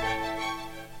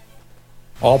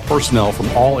 All personnel from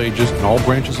all ages and all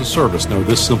branches of service know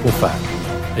this simple fact.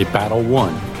 A battle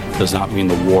won does not mean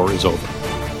the war is over.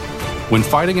 When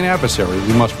fighting an adversary,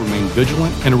 we must remain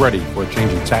vigilant and ready for a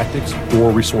change in tactics or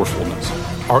resourcefulness.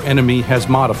 Our enemy has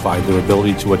modified their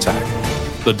ability to attack.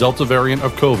 The Delta variant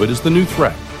of COVID is the new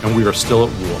threat, and we are still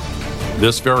at war.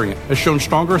 This variant has shown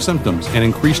stronger symptoms and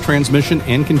increased transmission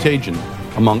and contagion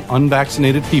among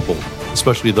unvaccinated people,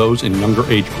 especially those in younger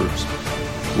age groups.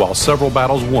 While several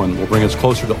battles won will bring us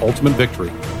closer to ultimate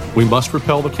victory, we must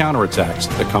repel the counterattacks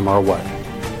that come our way.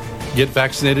 Get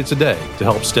vaccinated today to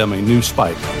help stem a new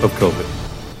spike of COVID.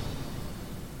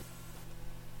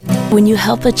 When you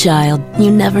help a child, you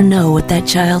never know what that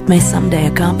child may someday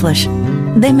accomplish.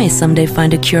 They may someday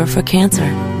find a cure for cancer,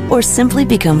 or simply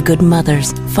become good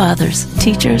mothers, fathers,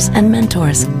 teachers, and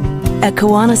mentors. At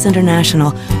Kiwanis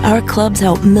International, our clubs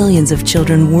help millions of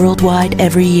children worldwide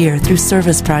every year through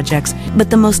service projects, but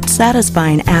the most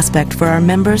satisfying aspect for our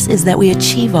members is that we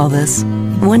achieve all this,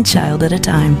 one child at a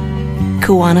time.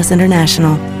 Kiwanis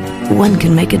International. One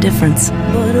can make a difference.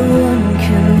 But one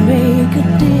can make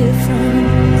a difference.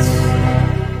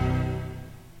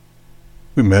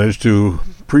 We managed to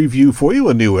preview for you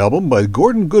a new album by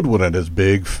Gordon Goodwin and his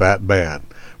Big Fat Band.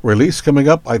 Release coming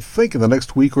up, I think, in the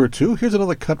next week or two. Here's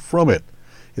another cut from it.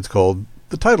 It's called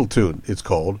the title tune. It's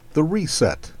called The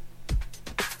Reset.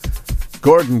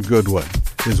 Gordon Goodwin,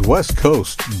 his West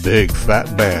Coast Big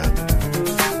Fat Band.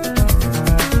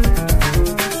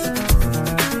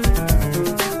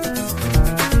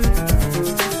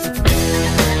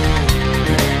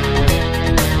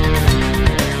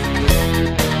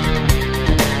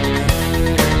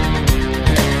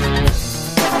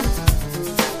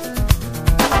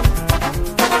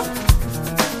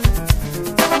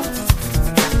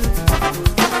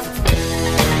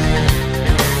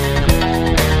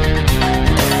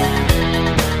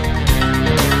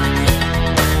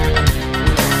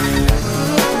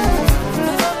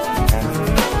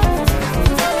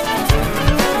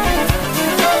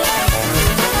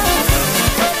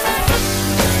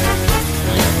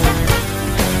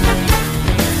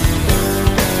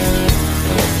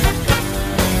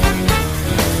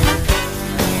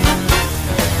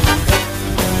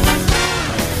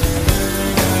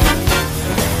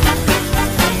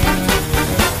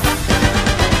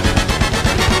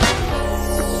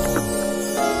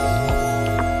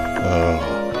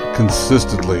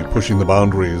 Consistently pushing the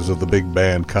boundaries of the big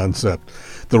band concept.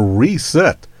 The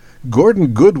Reset. Gordon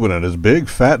Goodwin and his Big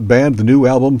Fat Band, the new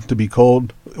album to be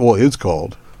called, well,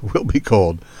 will be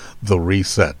called The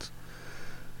Reset.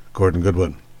 Gordon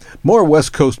Goodwin. More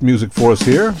West Coast music for us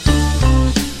here.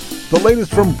 The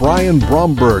latest from Brian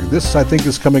Bromberg. This, I think,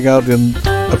 is coming out in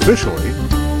officially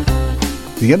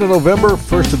the end of November,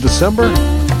 1st of December,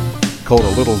 called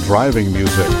A Little Driving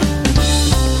Music.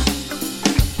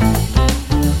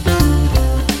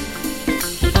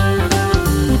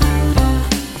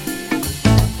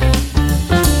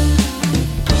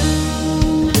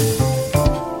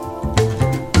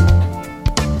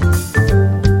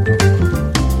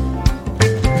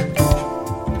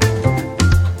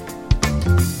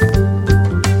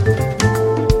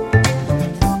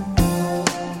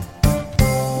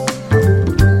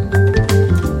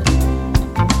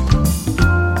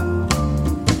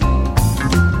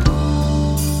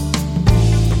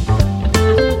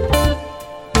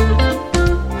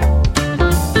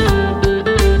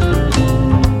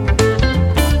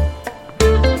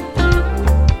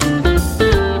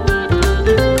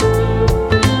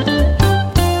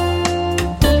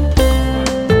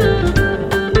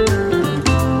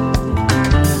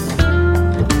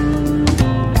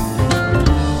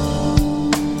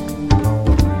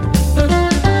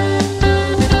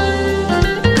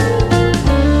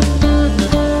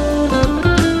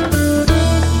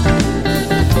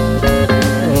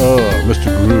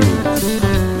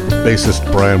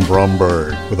 Bassist Brian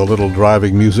Bromberg with A Little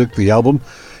Driving Music, the album,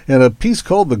 and a piece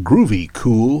called The Groovy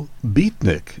Cool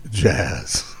Beatnik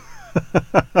Jazz.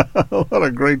 What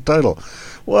a great title.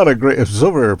 It's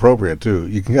so very appropriate, too.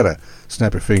 You can kind of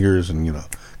snap your fingers and,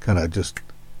 kind of just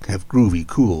have groovy,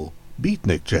 cool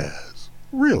beatnik jazz.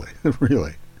 Really,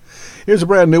 really. Here's a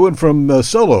brand new one from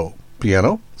solo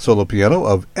piano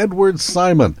of Edward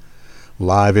Simon,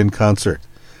 live in concert.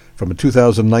 From a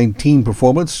 2019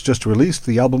 performance, just released,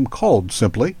 the album called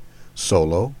simply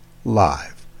Solo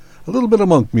Live. A little bit of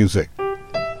monk music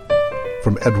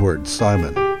from Edward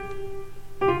Simon.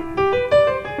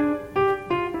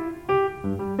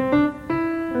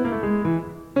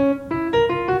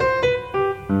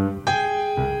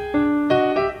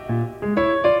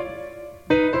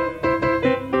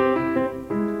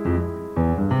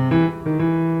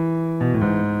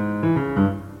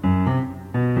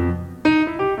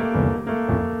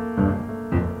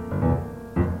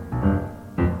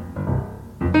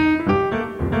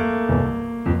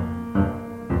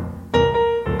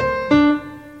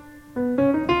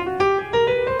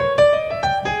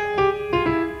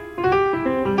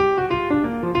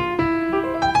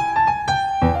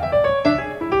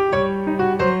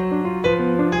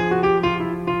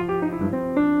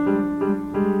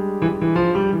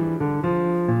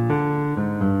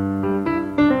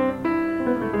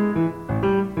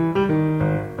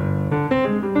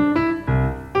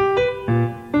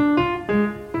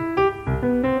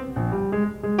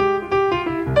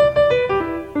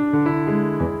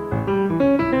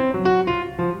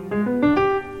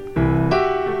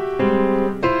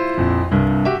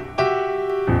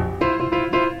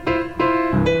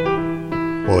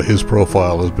 Boy, his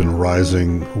profile has been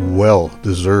rising, well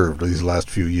deserved these last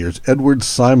few years. Edward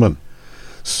Simon,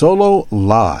 solo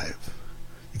live.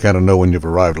 You kind of know when you've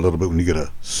arrived a little bit when you get a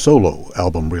solo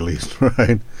album released,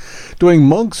 right? Doing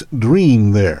Monk's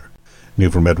Dream there.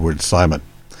 New from Edward Simon.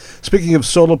 Speaking of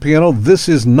solo piano, this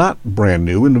is not brand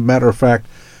new. As a matter of fact,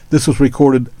 this was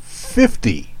recorded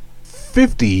 50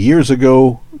 years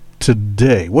ago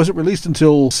today. Wasn't released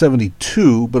until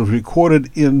 72, but it was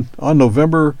recorded on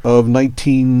November of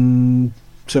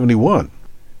 1971.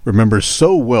 Remember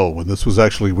so well when this was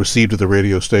actually received at the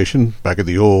radio station back at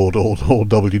the old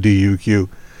WDUQ.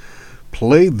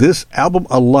 Played this album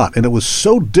a lot, and it was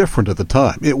so different at the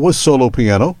time. It was solo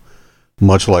piano,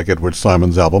 much like Edward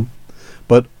Simon's album,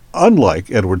 but unlike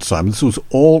Edward Simon, this was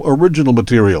all original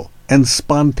material and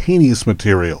spontaneous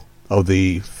material of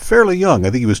the fairly young, I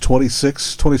think he was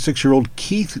 26-year-old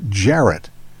Keith Jarrett.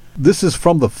 This is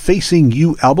from the Facing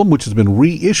You album, which has been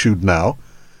reissued now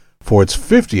for its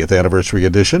 50th anniversary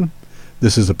edition.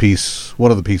 This is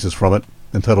one of the pieces from it,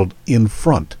 entitled In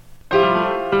Front.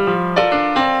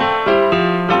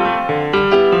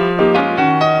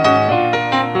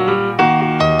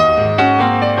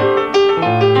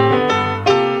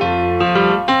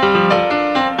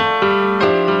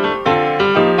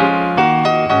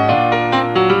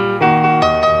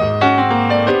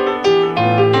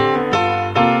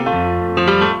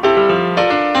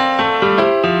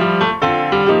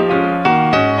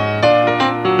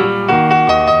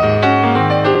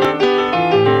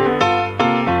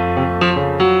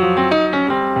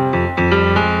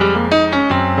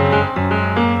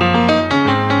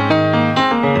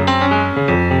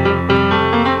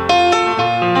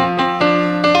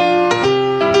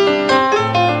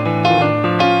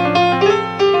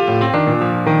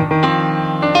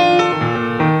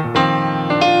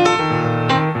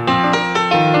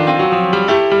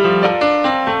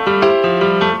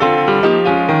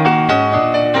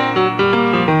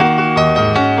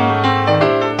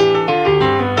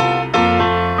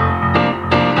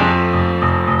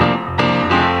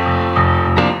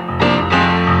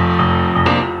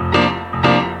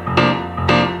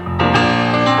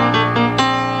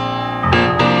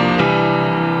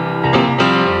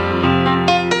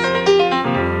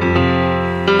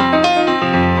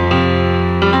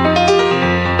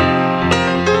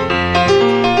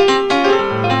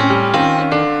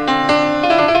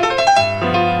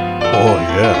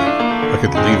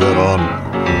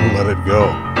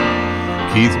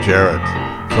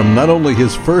 Not only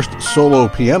his first solo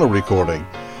piano recording,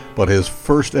 but his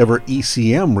first ever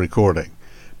ECM recording.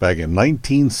 Back in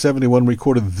 1971,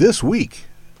 recorded this week,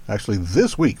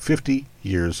 50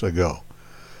 years ago.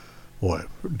 Boy,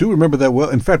 do remember that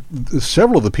well. In fact,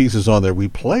 several of the pieces on there we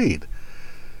played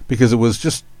because it was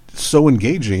just so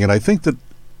engaging. And I think that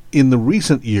in the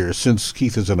recent years, since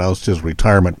Keith has announced his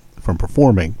retirement from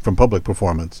public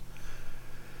performance,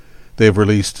 they've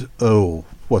released,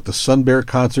 the Sun Bear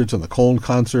concerts and the Cone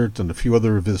concert and a few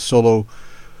other of his solo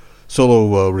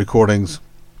recordings.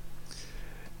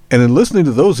 And in listening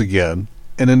to those again,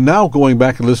 and in now going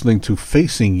back and listening to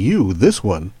Facing You, this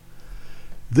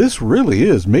really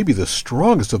is maybe the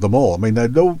strongest of them all. I mean, I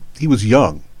know he was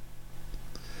young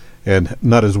and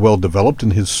not as well developed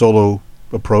in his solo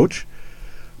approach,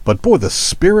 but boy, the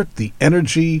spirit, the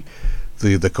energy,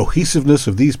 the cohesiveness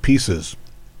of these pieces,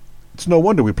 it's no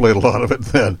wonder we played a lot of it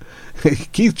then.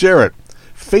 Keith Jarrett,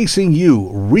 Facing You,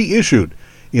 reissued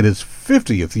in its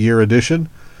 50th year edition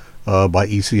by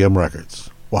ECM Records.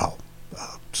 Wow,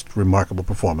 just remarkable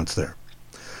performance there.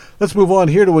 Let's move on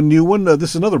here to a new one. This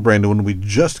is another brand new one we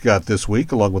just got this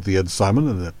week, along with the Ed Simon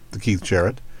and the Keith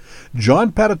Jarrett.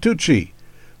 John Patitucci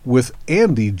with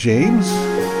Andy James.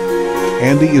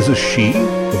 Andy is a she,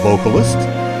 the vocalist,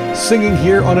 singing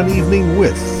here on An Evening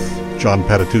with John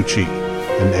Patitucci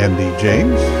and Andy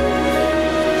James.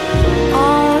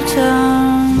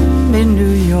 Autumn in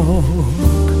New York,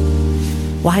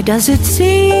 why does it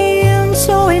seem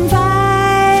so inviting?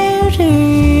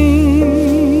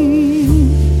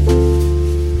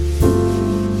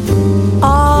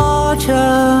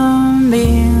 Autumn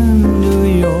in New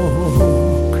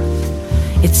York,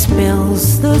 it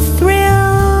spills the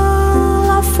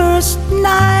thrill of first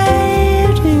nighting.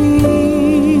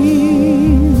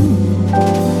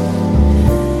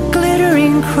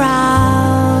 Glittering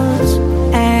crowds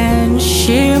and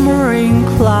shimmering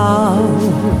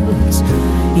clouds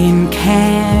in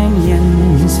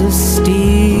canyons of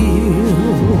steel,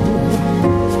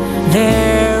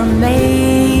 they're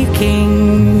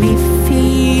making me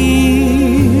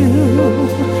feel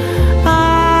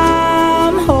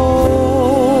I'm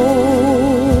home.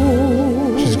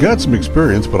 She's got got some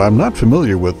experience, but I'm not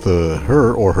familiar with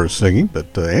her or her singing.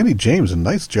 But Annie James, a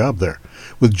nice job there.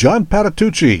 With John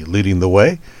Patitucci leading the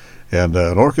way, and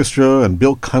an orchestra, and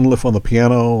Bill Cunliffe on the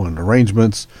piano, and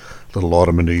arrangements, Little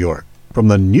Autumn in New York. From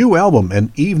the new album,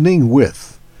 An Evening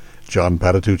With John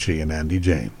Patitucci and Andy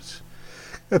James.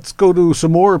 Let's go to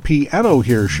some more piano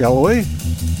here, shall we?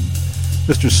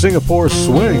 Mr. Singapore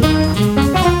Swing,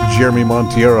 Jeremy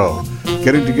Monteiro,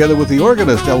 getting together with the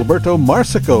organist Alberto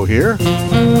Marsico here.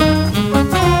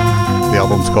 The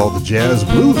album's called The Jazz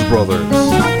Blues Brothers.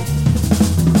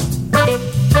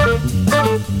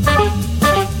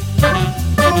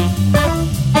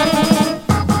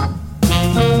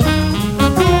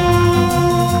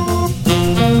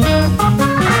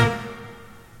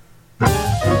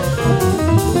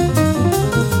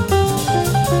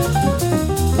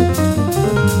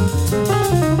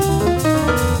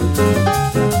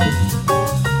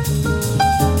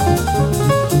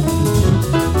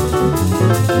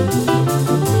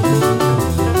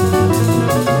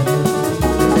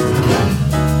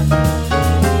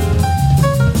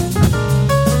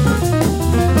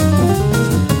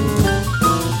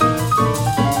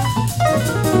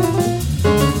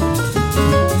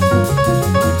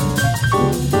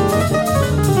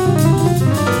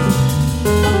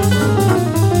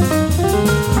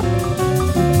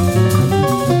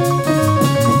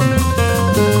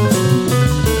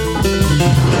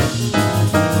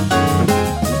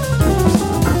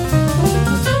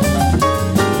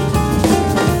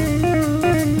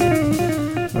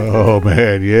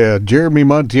 Yeah, Jeremy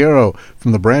Monteiro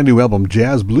from the brand new album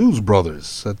Jazz Blues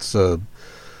Brothers. That's called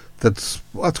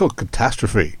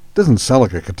Catastrophe. Doesn't sound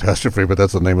like a catastrophe, but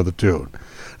that's the name of the tune.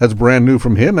 That's brand new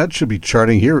from him. That should be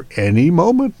charting here any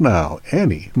moment now.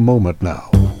 Any moment now.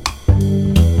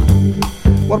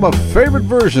 One of my favorite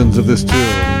versions of this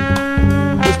tune,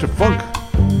 Mr. Funk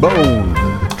Bone,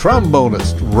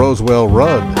 trombonist Roswell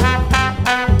Rudd.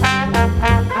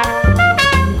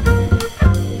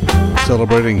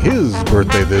 Celebrating his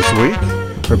birthday this week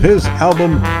from his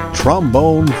album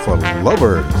Trombone for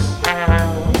Lovers.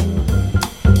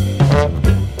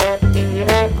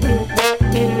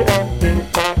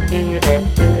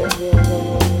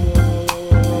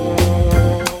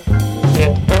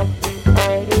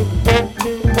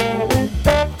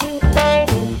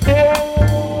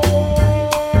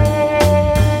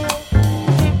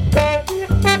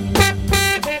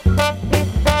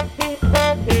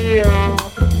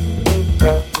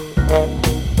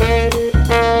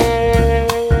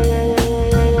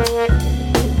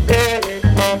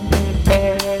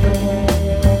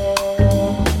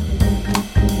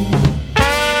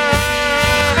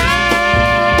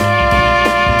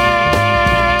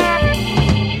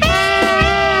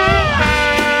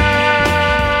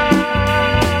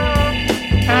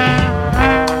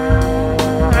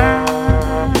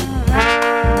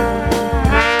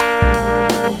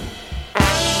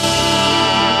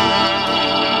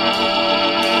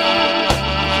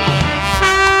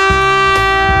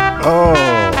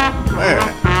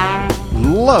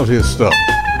 His stuff.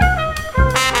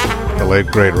 The late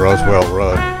great Roswell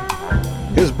Rudd.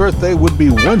 His birthday would be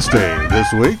Wednesday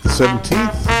this week, the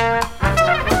 17th.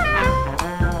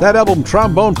 That album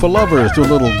Trombone for Lovers, do a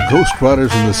little Ghost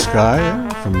Riders in the Sky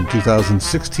from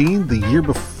 2016, the year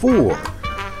before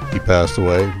he passed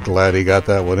away. Glad he got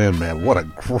that one in, man. What a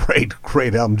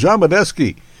great album. John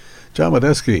Medeski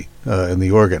in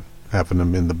the organ, having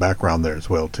him in the background there as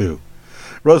well too.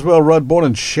 Roswell Rudd, born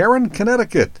in Sharon,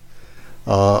 Connecticut,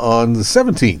 on the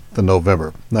 17th of November,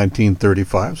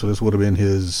 1935. So this would have been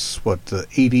his,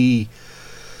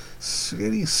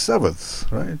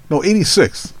 87th, right? No,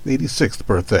 86th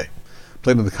birthday.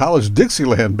 Played in the College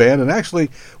Dixieland Band and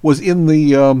actually was in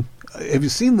the, have you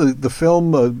seen the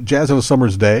film Jazz on a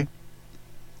Summer's Day?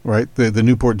 Right? The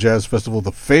Newport Jazz Festival,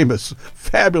 the famous,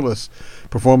 fabulous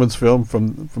performance film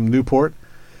from Newport.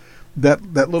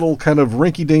 That little kind of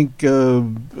rinky-dink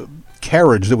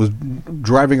carriage that was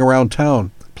driving around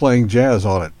town playing jazz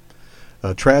on it,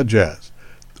 trad jazz.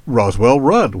 Roswell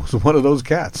Rudd was one of those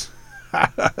cats.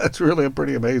 That's really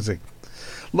pretty amazing.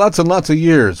 Lots and lots of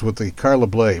years with the Carla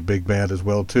Bley big band as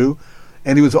well too,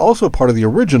 and he was also part of the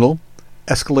original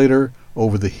Escalator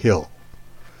Over the Hill.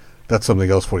 That's something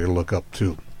else for you to look up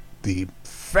too. The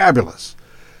fabulous,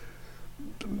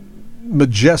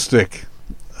 majestic,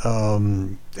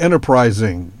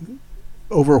 enterprising,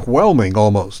 overwhelming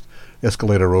almost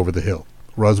Escalator Over the Hill.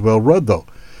 Roswell Rudd, though,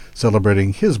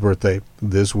 celebrating his birthday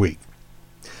this week.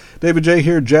 David Jaye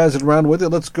here, jazzing around with it.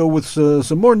 Let's go with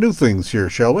some more new things here,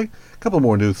 shall we? A couple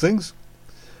more new things.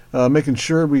 Making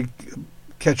sure we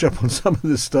catch up on some of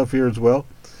this stuff here as well.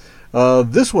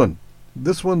 This one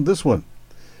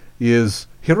is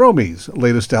Hiromi's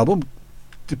latest album,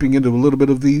 dipping into a little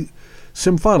bit of the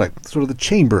symphonic, sort of the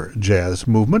chamber jazz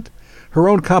movement. Her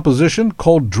own composition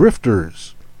called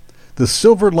Drifters. The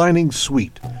Silver Lining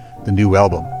Suite, the new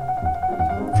album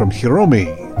from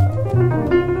Hiromi.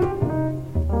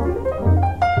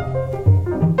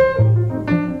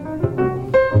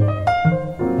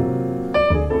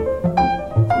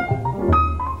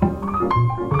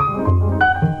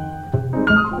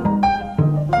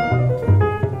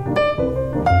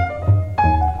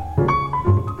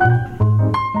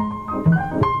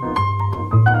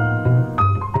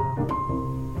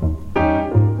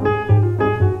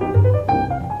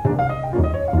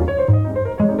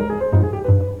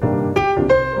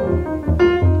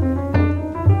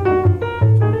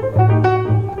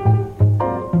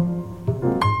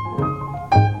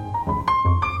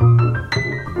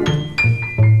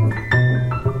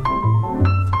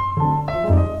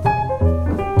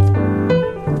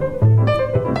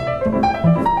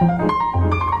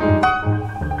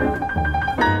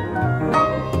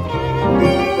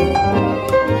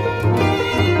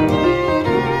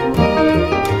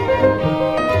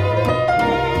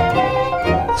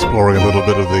 Exploring a little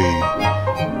bit of the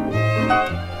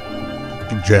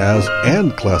jazz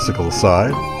and classical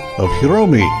side of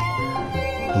Hiromi.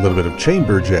 A little bit of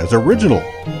chamber jazz, original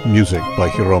music by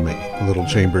Hiromi, a little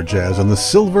chamber jazz, and the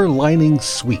Silver Lining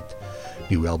Suite,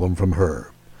 new album from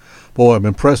her. Boy, I'm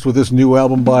impressed with this new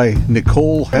album by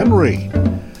Nicole Henry.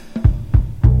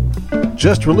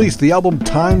 Just released the album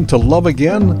Time to Love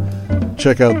Again.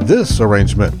 Check out this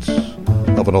arrangement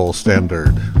of an old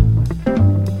standard.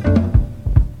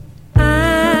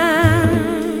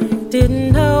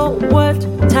 Didn't know what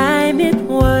time it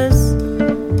was.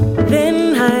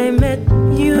 Then I met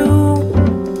you.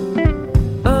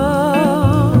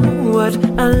 Oh, what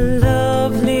a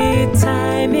lovely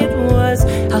time it was.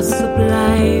 How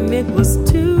sublime it was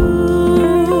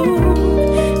too.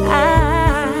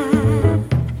 I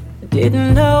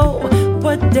didn't know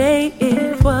what day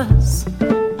it was.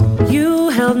 You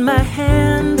held my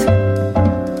hand,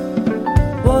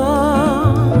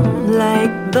 warm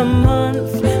like the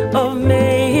month of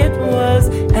May it was,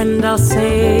 and I'll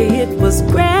say it was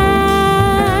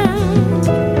grand,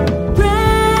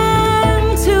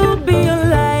 grand to be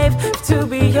alive, to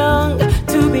be young,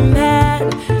 to be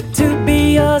mad, to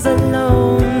be yours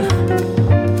alone,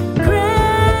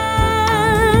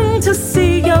 grand to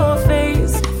see your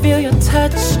face, feel your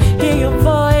touch, hear your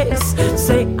voice,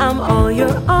 say I'm all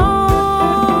your own.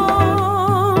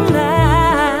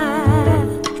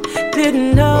 I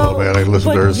didn't know. Oh man, I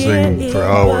listened to her sing for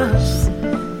hours.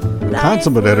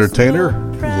 Consummate entertainer,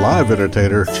 live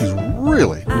entertainer. She's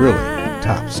really, really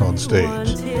tops on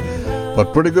stage.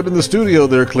 But pretty good in the studio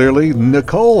there, clearly.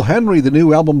 Nicole Henry, the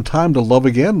new album Time to Love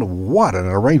Again. What an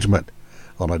arrangement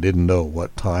on I Didn't Know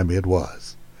What Time It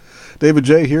Was. David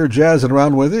Jaye here, jazzing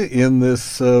around with you in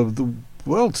this,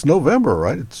 well, it's November,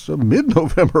 right? It's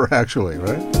mid-November, actually,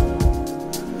 right?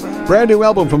 Brand new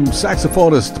album from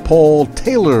saxophonist Paul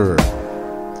Taylor.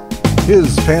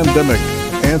 His pandemic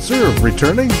answer of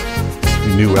returning.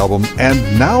 The new album, And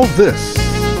Now This.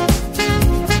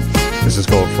 This is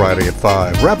called Friday at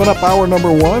 5. Wrapping up hour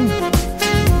number 1.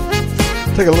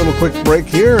 Take a little quick break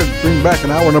here and bring back an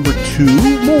hour number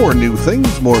 2. More new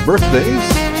things, more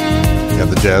birthdays, and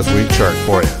the Jazz Week chart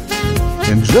for you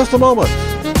in just a moment.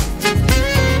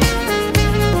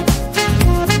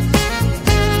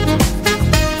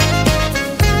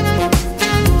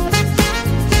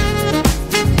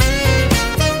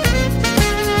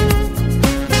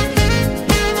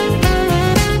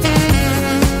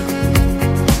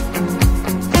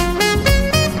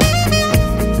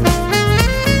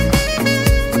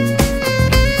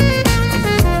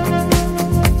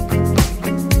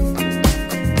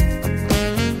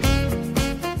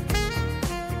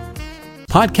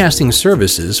 Podcasting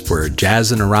services for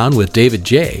Jazzin' Around with David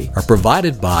Jaye are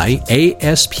provided by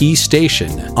ASP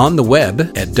Station on the web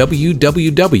at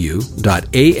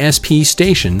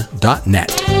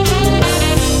www.aspstation.net.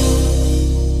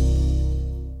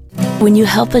 When you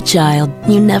help a child,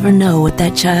 you never know what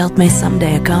that child may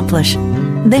someday accomplish.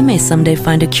 They may someday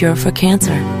find a cure for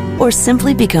cancer, or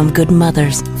simply become good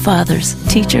mothers, fathers,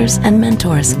 teachers, and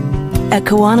mentors. At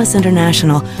Kiwanis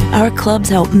International, our clubs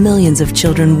help millions of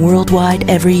children worldwide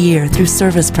every year through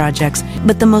service projects,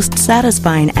 but the most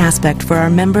satisfying aspect for our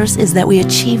members is that we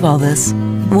achieve all this,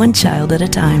 one child at a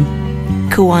time.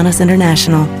 Kiwanis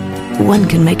International. One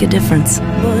can make a difference.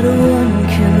 But one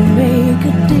can make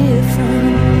a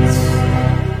difference.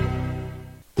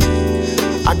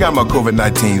 I got my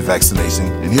COVID-19 vaccination,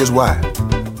 and here's why.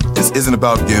 This isn't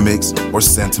about gimmicks or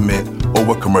sentiment or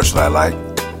what commercial I like.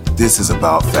 This is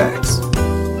about facts.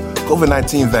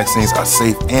 COVID-19 vaccines are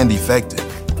safe and effective.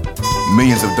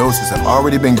 Millions of doses have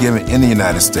already been given in the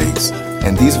United States,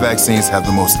 and these vaccines have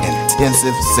the most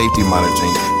intensive safety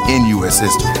monitoring in U.S.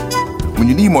 history. When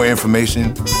you need more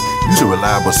information, use a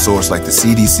reliable source like the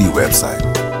CDC website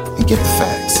and get the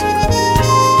facts.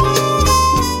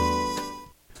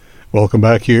 Welcome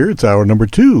back here. It's hour number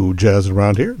 2, Jazz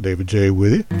Around here. David Jaye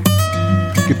with you.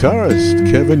 Guitarist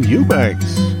Kevin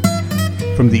Eubanks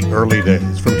from his early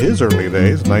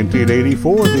days,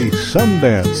 1984, the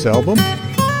Sundance album.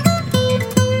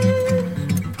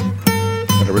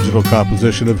 An original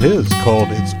composition of his called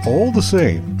It's All the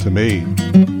Same to Me.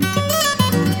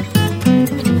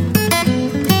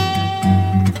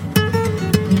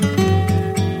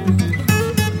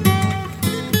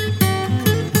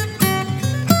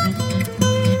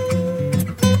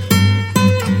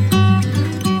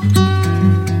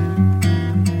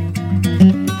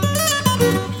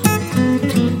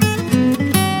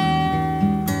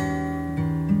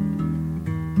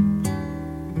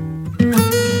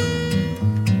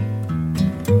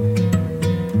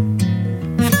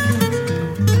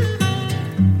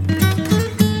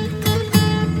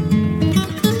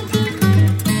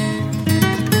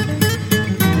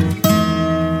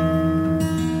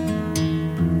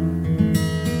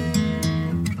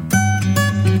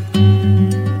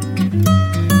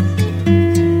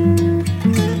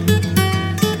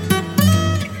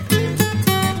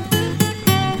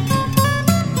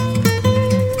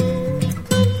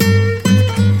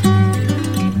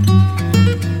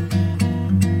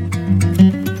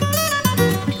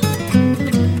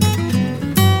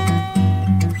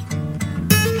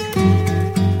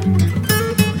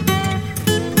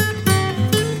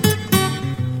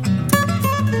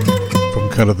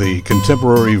 Kind of the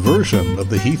contemporary version of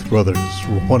the Heath Brothers,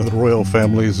 one of the royal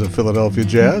families of Philadelphia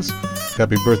jazz.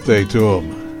 Happy birthday to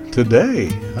him today,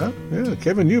 huh? Yeah,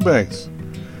 Kevin Eubanks.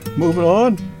 Moving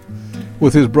on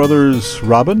with his brothers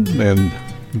Robin and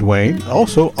Dwayne,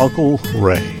 also Uncle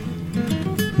Ray.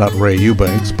 Not Ray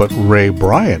Eubanks, but Ray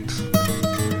Bryant.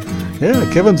 Yeah,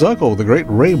 Kevin's uncle, the great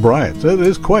Ray Bryant. It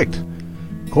is quite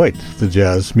the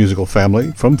jazz musical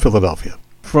family from Philadelphia.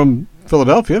 From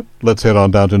Philadelphia, let's head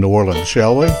on down to New Orleans,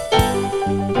 shall we?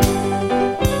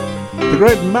 The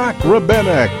great Mac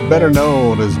Rebennack, better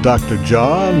known as Dr.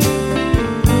 John.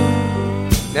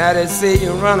 Now they say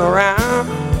you run around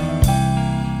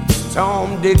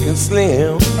Tom, Dick, and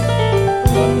Slim.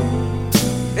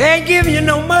 They ain't giving you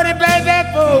no money, baby,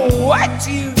 for what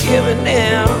you giving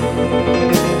them.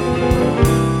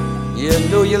 You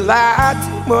know you lie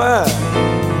too much.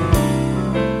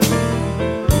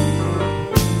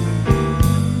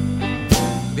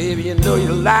 Baby, you know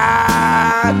you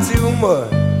lie too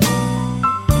much.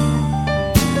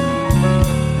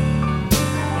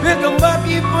 Pick 'em up,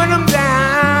 you put 'em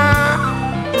down.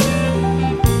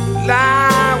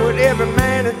 Lie with every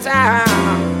man in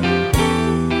town.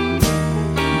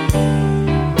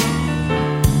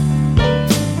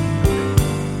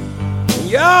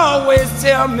 You always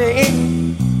tell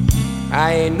me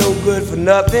I ain't no good for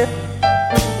nothing.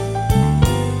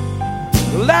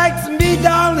 Like some me,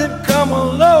 darling, come a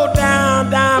low down,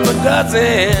 dime a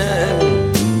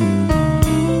dozen.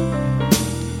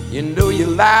 You know you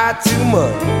lie too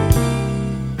much.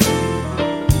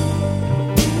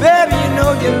 Baby, you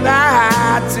know you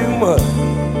lie too much.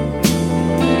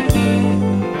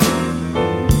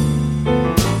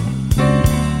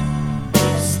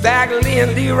 Staggerly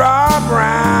and Leroy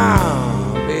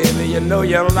Brown. Baby, you know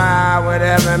you lie with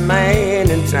every man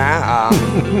in town.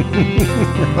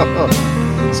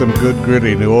 Some good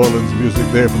gritty New Orleans music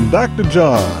there from Dr.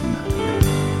 John.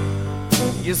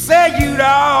 You said you'd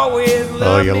always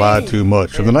love You Lie Too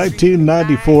Much from the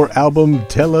 1994 album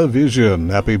Television.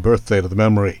 Happy birthday to the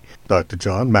memory, Dr.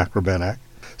 John Mac Rebennack.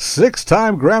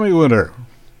 6-time Grammy winner.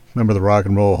 Member of the Rock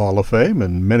and Roll Hall of Fame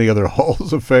and many other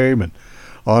halls of fame and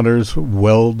honors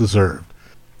well deserved.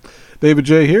 David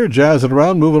Jaye here, jazzing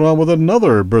around, moving on with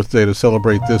another birthday to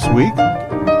celebrate this week.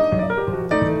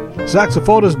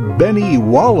 Saxophonist Benny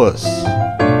Wallace.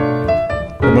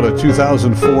 From a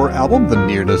 2004 album, The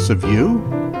Nearness of You.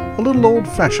 A little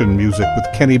old-fashioned music with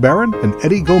Kenny Barron and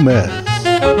Eddie Gomez.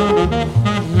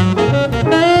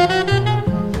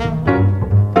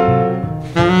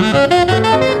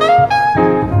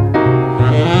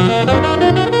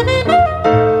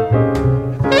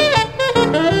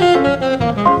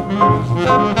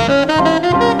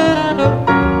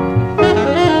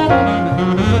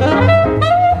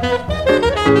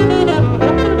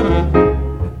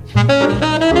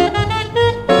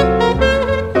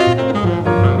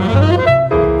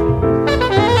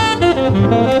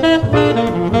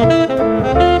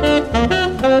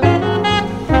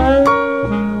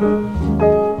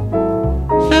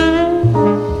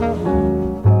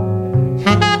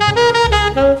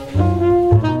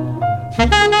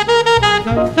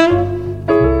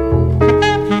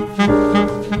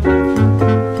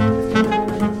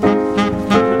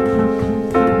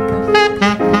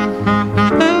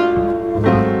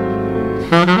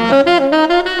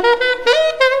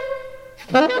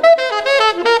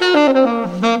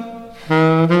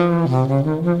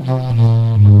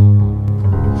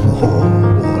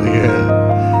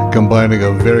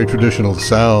 combining a very traditional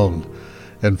sound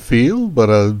and feel, but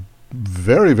a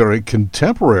very, very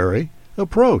contemporary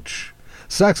approach.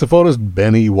 Saxophonist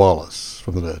Benny Wallace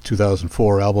from the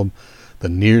 2004 album, The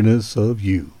Nearness of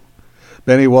You.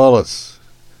 Benny Wallace,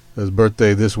 his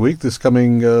birthday this week, this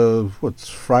coming,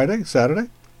 Saturday?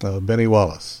 Benny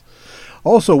Wallace.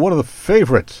 Also, one of the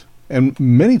favorite and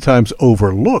many times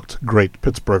overlooked great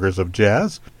Pittsburghers of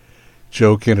jazz,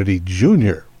 Joe Kennedy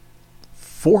Jr.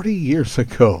 40 years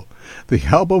ago, the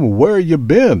album Where You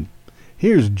Been?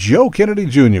 Here's Joe Kennedy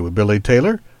Jr. with Billy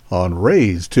Taylor on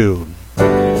Ray's Tune.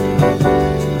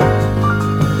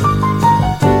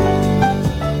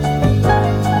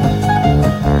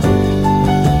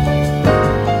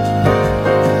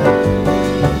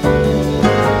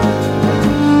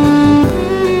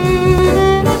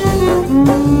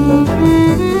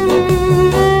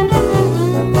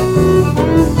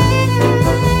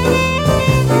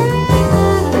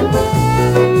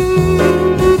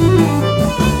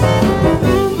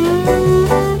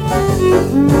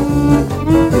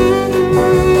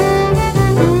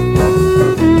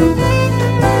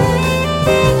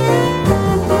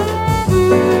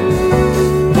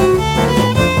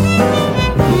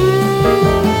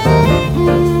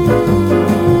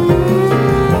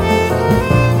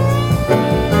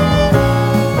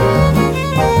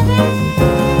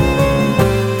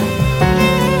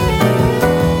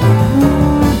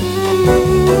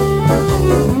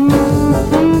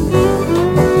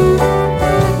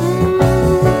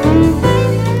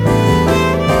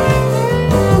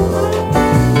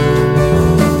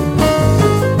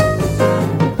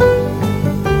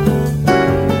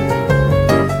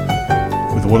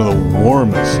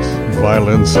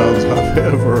 Sounds I've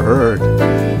ever heard.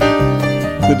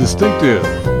 The distinctive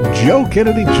Joe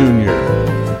Kennedy Jr.,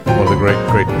 one of the great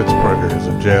Pittsburghers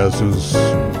of jazz who's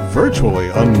virtually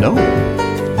unknown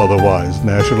otherwise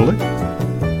nationally.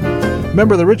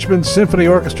 Member of the Richmond Symphony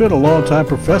Orchestra and a longtime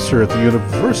professor at the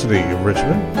University of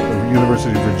Richmond, or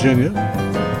University of Virginia,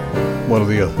 one or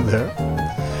the other there.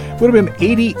 Would have been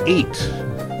 88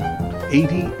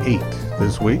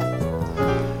 this week.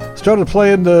 Started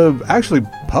playing actually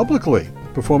publicly,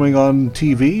 performing on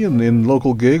TV and in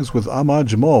local gigs with Ahmad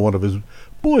Jamal, one of his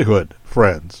boyhood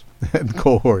friends and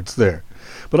cohorts there.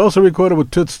 But also recorded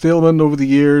with Toots Thielman over the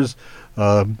years,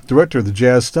 director of the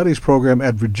Jazz Studies program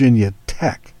at Virginia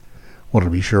Tech. Wanted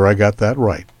to be sure I got that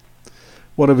right.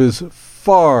 One of his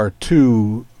far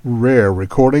too rare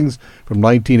recordings from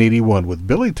 1981 with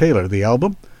Billy Taylor, the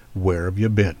album Where Have You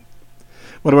Been?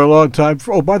 One of our long-time...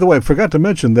 Oh, by the way, I forgot to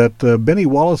mention that Benny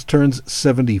Wallace turns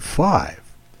 75.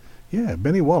 Yeah,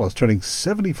 Benny Wallace turning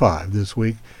 75 this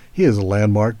week. He has a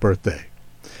landmark birthday.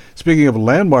 Speaking of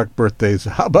landmark birthdays,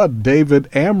 how about David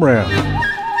Amram?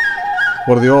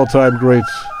 One of the all-time great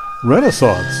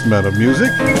Renaissance men of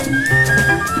music.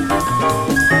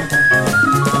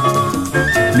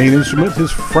 Main instrument,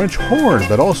 his French horn,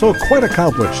 but also quite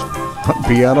accomplished.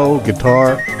 Piano,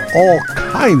 guitar, all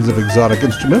kinds of exotic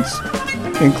instruments,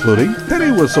 including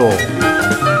penny whistle.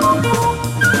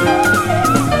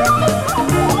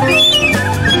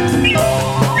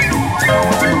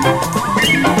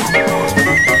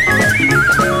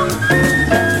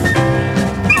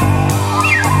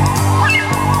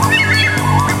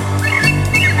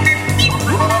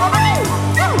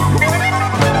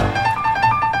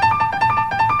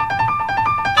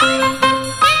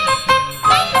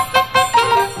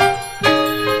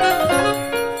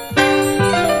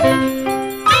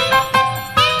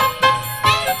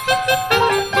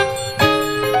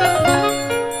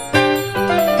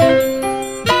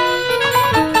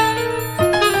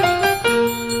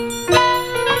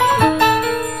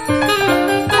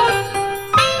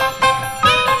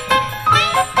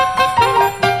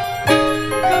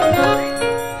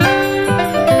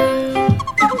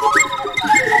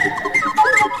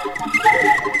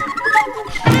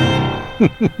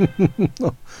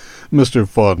 Mr.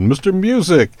 Fun, Mr.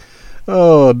 Music.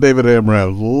 Oh, David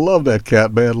Amram. Love that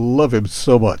cat, man. Love him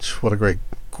so much. What a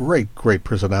great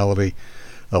personality.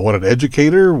 What an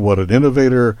educator, what an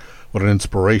innovator, what an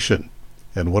inspiration,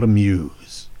 and what a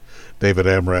muse. David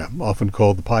Amram, often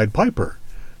called the Pied Piper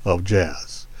of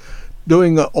jazz.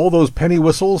 Doing all those penny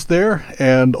whistles there,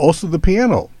 and also the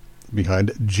piano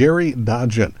behind Jerry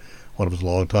Dodgen, one of his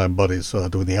longtime buddies,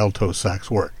 doing the alto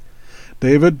sax work.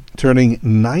 David turning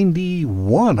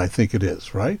 91, I think it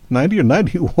is, right? 90 or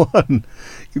 91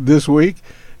 this week,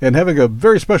 and having a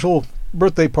very special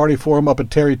birthday party for him up at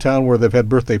Terrytown, where they've had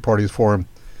birthday parties for him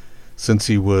since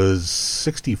he was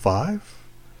 65.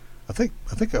 I think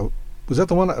was that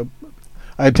the one?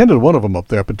 I attended one of them up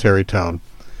there up at Terrytown.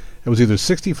 It was either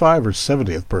 65 or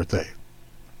 70th birthday.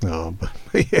 But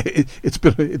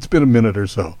it's been a minute or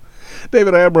so.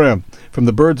 David Abraham from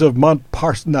the Birds of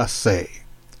Montparnasse,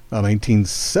 a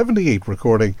 1978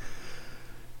 recording.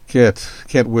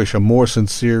 Can't wish a more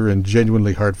sincere and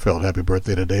genuinely heartfelt happy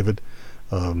birthday to David.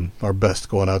 Our best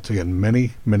going out to you, and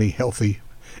many, many healthy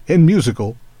and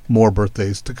musical more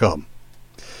birthdays to come.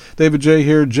 David Jaye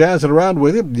here, jazzing around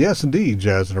with you. Yes, indeed,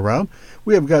 jazzing around.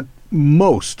 We have got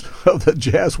most of the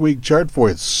Jazz Week chart for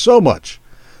you. So much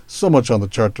on the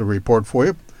chart to report for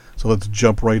you. So let's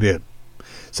jump right in.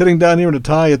 Sitting down here in a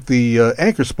tie at the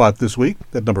anchor spot this week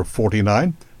at number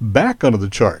 49, back onto the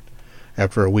chart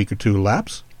after a week or two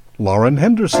lapse, Lauren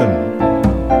Henderson.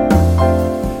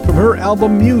 From her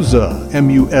album Musa,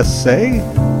 M-U-S-A,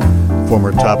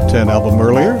 former top 10 album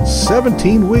earlier,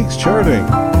 17 weeks charting.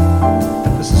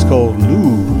 This is called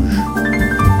Luge.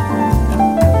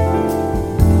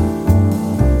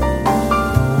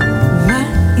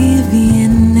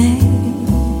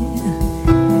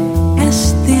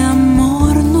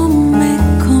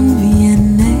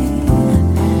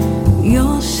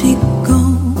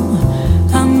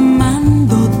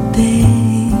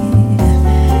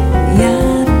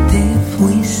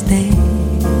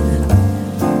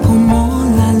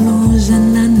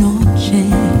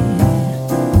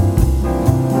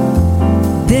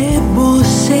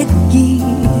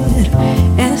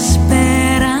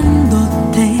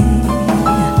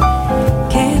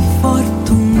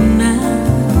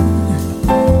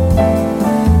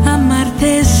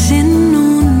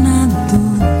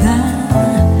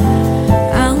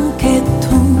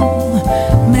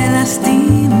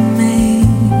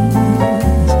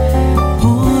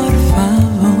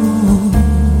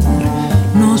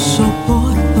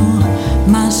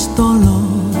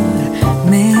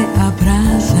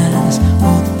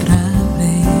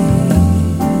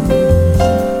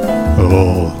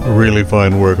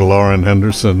 Fine work, Lauren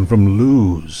Henderson from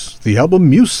Lose. The album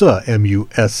Musa,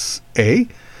 M-U-S-A,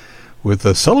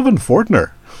 with Sullivan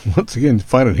Fortner. Once again,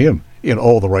 finding him in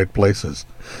all the right places.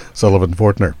 Sullivan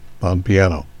Fortner on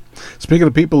piano. Speaking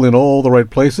of people in all the right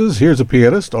places, here's a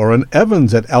pianist, Orrin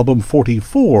Evans, at album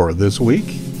 44 this week.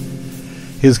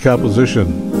 His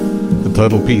composition, the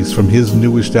title piece from his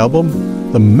newest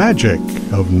album, The Magic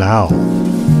of Now.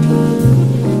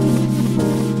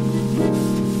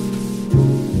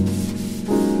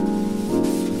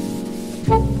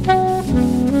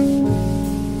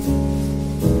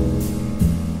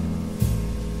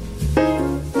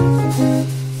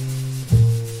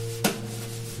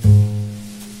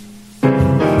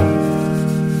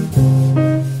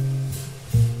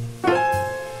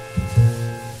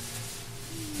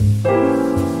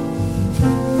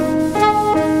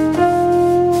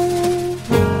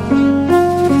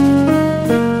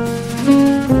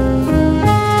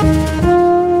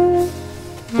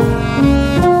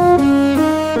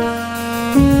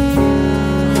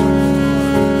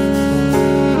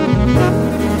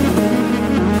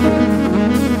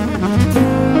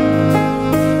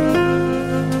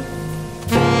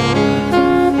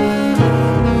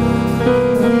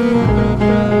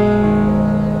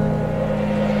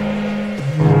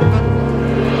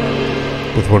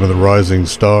 One of the rising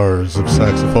stars of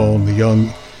saxophone, the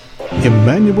young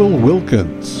Emmanuel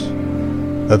Wilkins.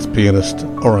 That's pianist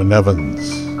Orrin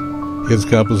Evans. His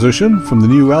composition from the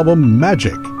new album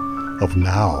Magic of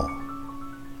Now.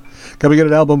 Coming in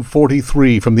at album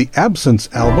 43 from the Absence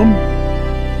album,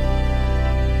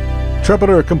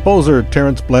 trumpeter composer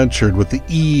Terence Blanchard with the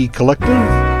E Collective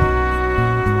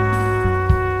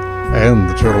and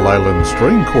the Turtle Island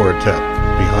String Quartet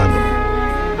behind them,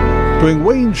 doing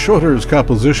Wayne Shorter's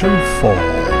composition,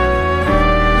 Fall.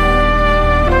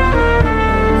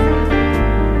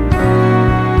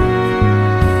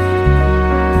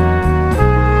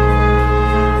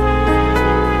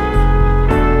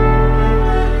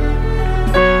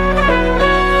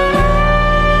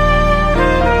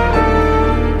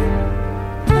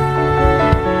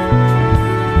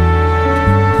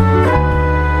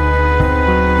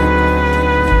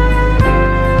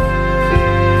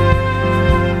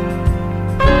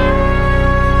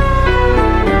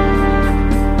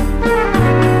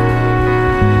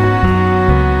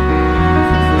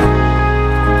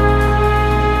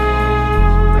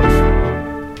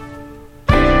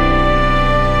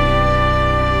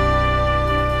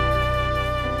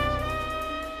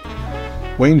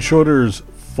 Wayne Shorter's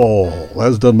Fall,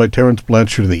 as done by Terence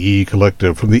Blanchard and the E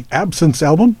Collective from the Absence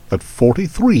album at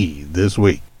 43 this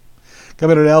week.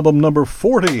 Coming at album number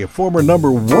 40, a former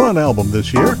number 1 album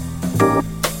this year.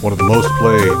 One of the most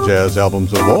played jazz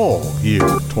albums of all year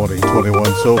 2021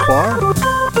 so far.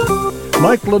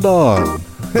 Mike LaDon,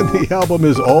 and the album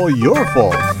is All Your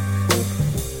Fault.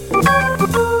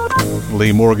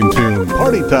 Lee Morgan tune,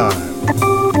 Party Time.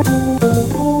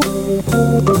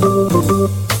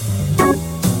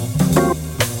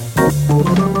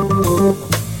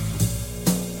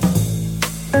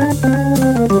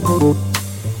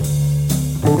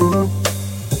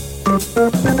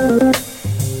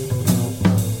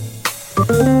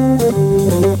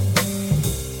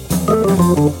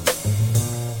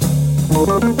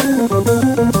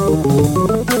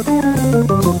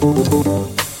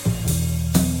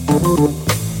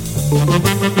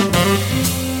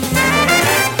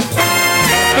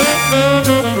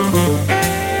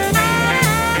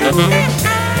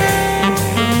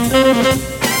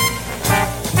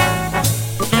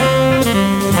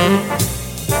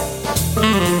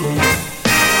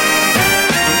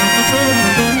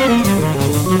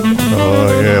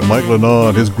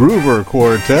 His Groover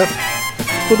Quartet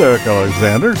with Eric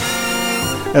Alexander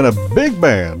and a big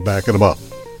band backing him up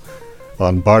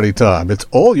on Party Time. It's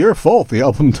All Your Fault, the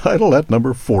album title, at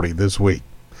number 40 this week.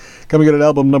 Coming in at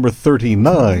album number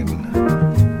 39,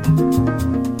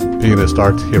 pianist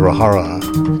Art Hirahara,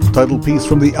 title piece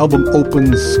from the album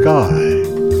Open Sky,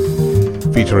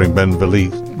 featuring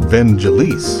Vangelis,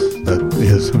 that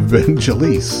is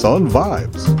Vangelis on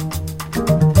Vibes.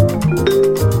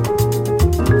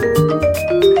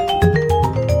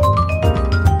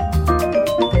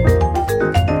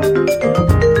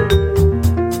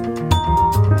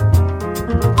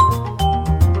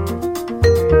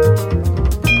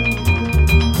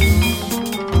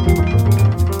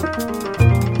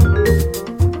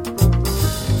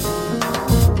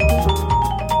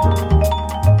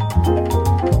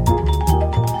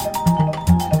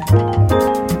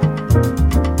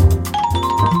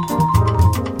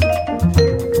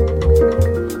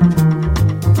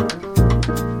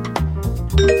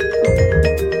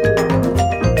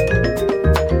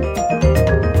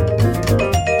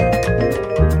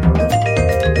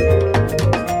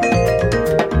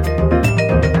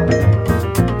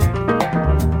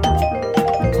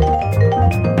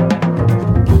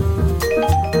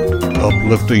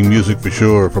 Music for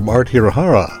sure from Art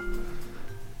Hirahara,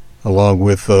 along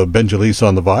with Vangelis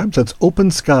on the Vibes. That's Open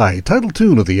Sky, title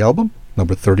tune of the album,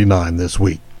 number 39 this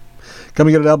week.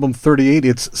 Coming in at album 38,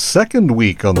 its second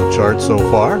week on the chart so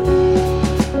far,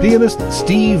 pianist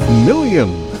Steve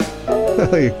Million.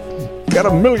 Got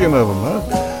a million of them, huh?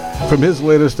 From his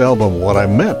latest album, What I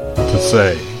Meant to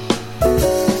Say.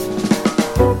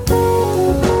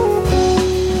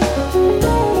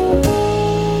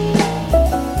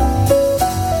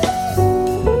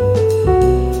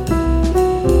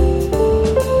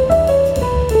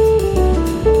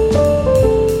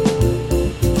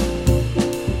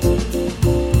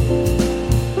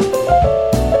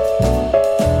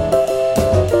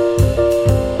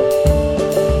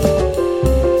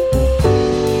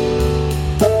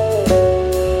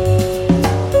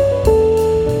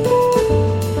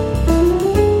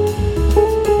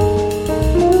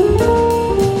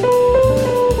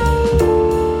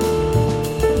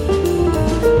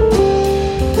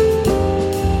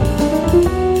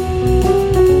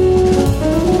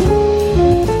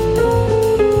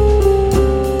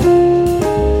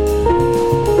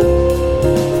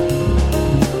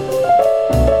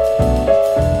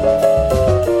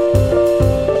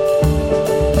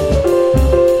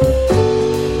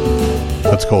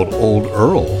 Called Old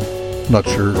Earl. Not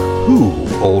sure who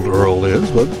Old Earl is,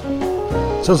 but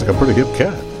sounds like a pretty hip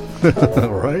cat. All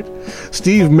right.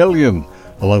 Steve Million,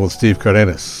 along with Steve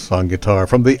Cardenas on guitar,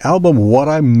 from the album What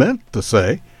I Meant to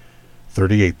Say,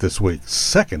 38 this week,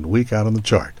 second week out on the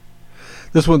chart.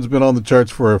 This one's been on the charts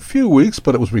for a few weeks,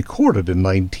 but it was recorded in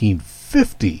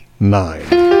 1959.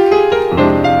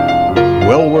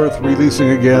 Well worth releasing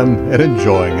again and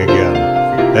enjoying again,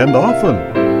 and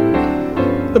often.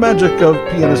 The magic of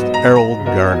pianist Errol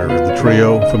Garner and the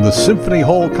trio from the Symphony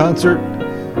Hall concert,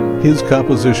 his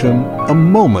composition, A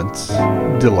Moment's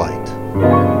Delight.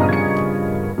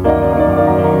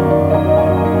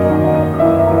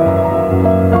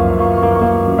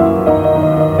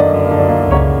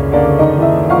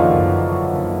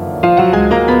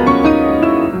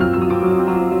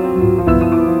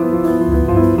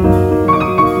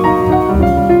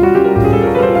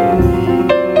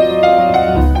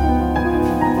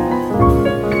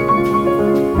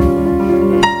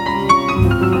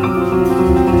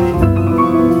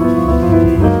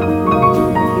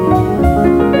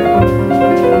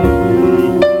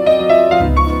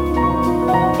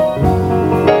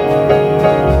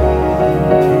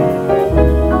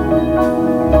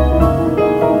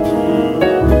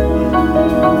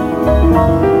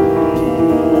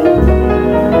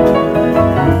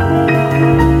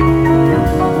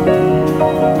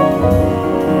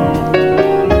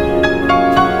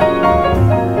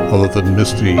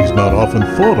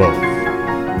 often thought of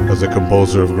as a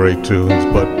composer of great tunes,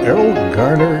 but Errol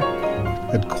Garner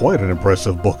had quite an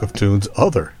impressive book of tunes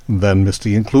other than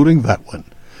Misty, including that one,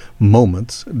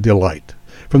 Moment's Delight,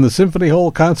 from the Symphony Hall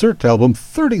Concert, album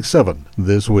 37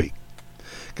 this week.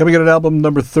 Coming in at album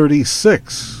number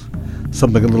 36,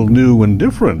 something a little new and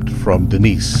different from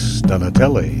Denise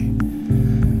Donatelli.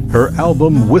 Her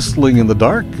album Whistling in the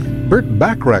Dark, Burt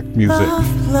Bacharach music.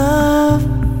 Love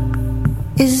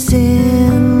is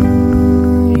in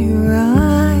your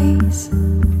eyes,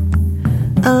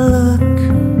 a look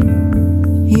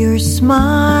your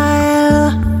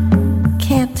smile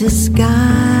can't disguise,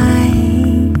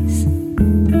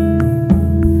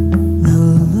 the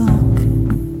look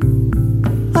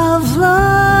of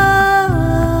love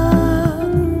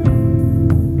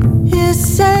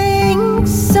is saying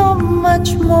so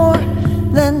much more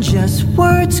than just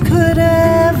words could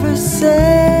ever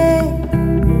say.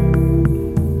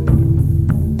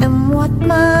 And what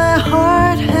my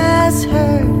heart has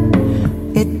heard,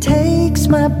 it takes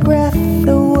my breath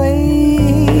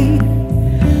away.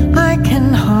 I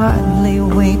can hardly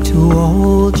wait to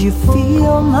hold you,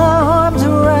 feel my arms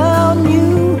around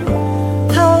you.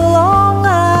 How long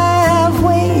I have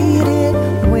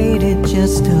waited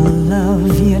just to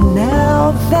love you.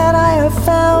 Now that I have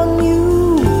found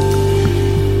you,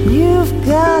 you've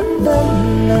got the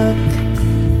look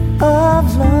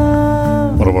of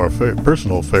love. One of our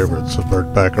personal favorites of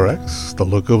Burt Bacharach's, The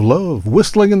Look of Love,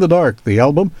 Whistling in the Dark, the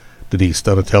album, Denise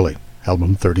Donatelli,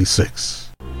 album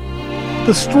 36.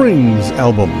 The Strings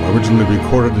album, originally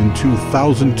recorded in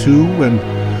 2002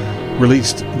 and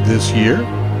released this year.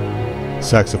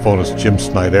 Saxophonist Jim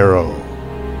Snydero.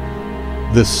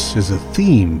 This is a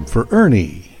theme for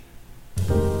Ernie.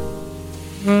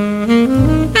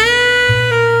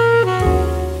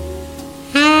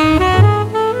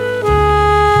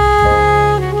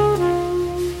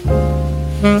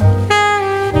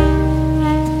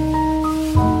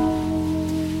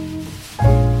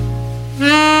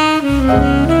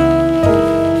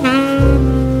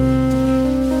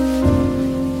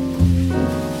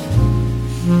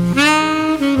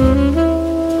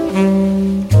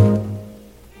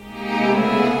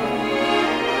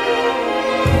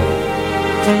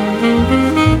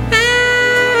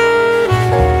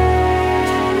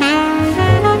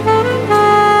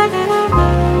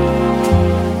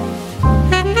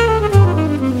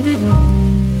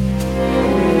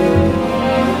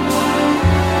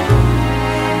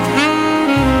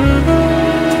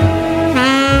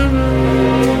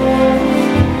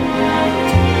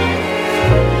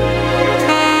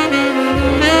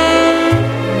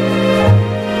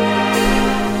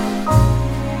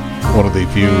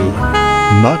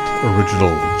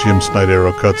 Jim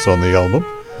Snydero cuts on the album,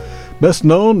 best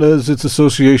known as its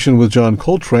association with John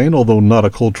Coltrane, although not a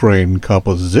Coltrane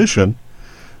composition,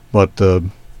 but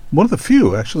one of the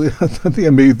few, actually. I think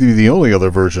it may be the only other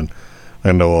version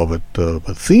I know of it,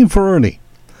 but Theme for Ernie,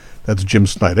 that's Jim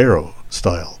Snydero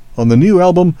style, on the new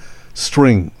album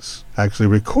Strings, actually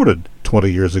recorded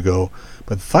 20 years ago,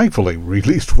 but thankfully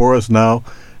released for us now,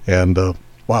 and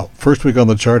wow, first week on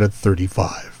the chart at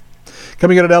 35.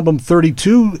 Coming in at album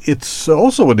 32, it's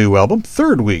also a new album,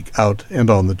 third week out and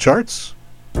on the charts.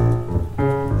 The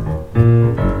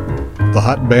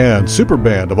hot band, super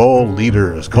band of all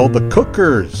leaders, called the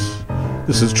Cookers.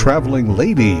 This is Traveling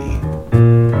Lady.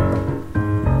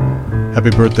 Happy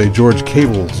birthday, George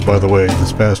Cables, by the way,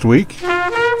 this past week.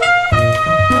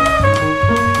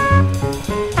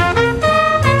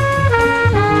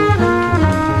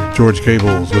 George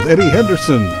Cables with Eddie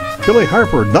Henderson, Billy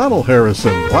Harper, Donald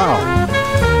Harrison. Wow.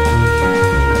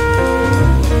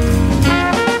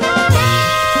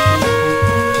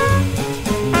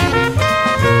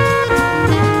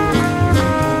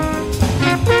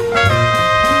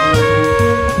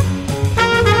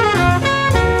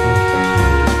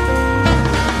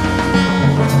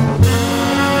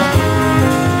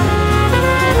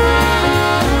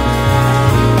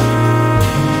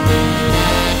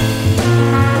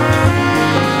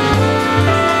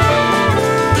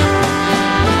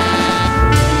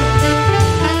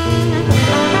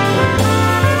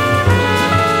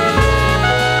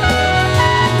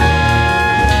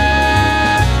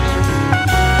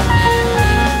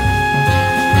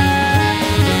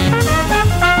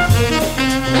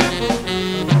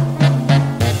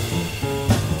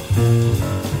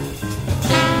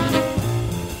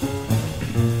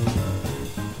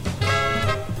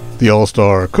 The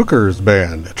all-star Cookers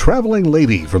Band, Traveling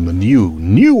Lady, from the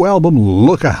new album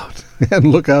Look Out.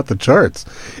 And look out the charts.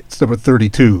 It's number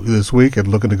 32 this week and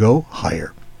looking to go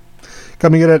higher.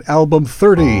 Coming in at album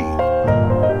 30.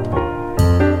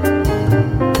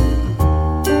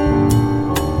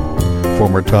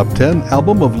 former top 10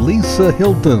 album of Lisa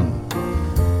Hilton.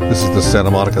 This is the Santa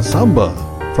Monica Samba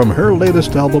from her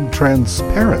latest album,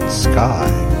 Transparent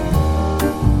Sky.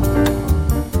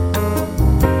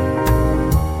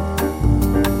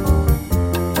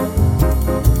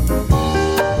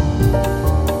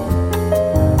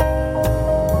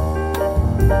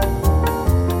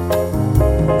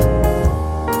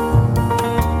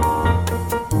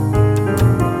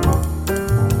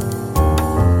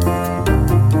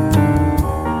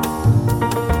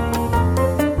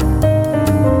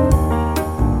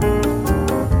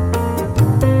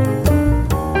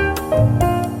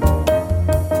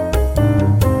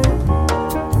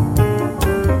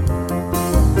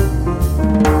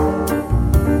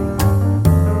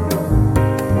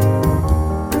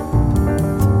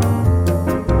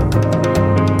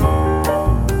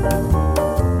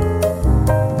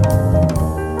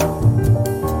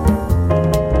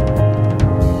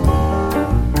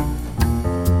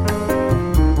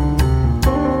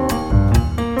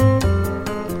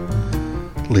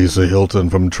 Lisa Hilton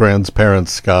from Transparent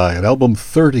Sky at album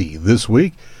 30 this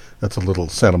week. That's a little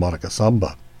Santa Monica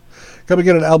Samba. Coming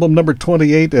in at album number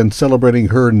 28 and celebrating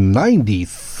her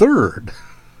 93rd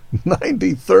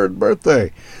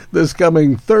birthday this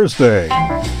coming Thursday.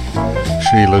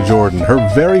 Sheila Jordan, her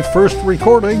very first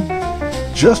recording,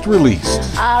 just released.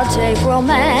 I'll take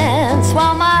romance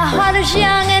while my heart is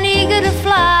young and eager to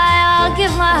fly. I'll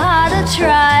give my heart a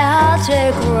try. I'll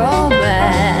take romance.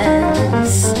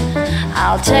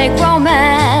 I'll take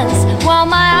romance while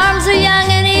my arms are young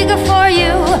and eager for you.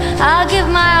 I'll give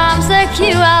my arms their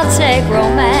cue. I'll take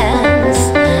romance.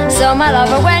 So my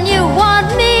lover, when you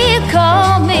want me,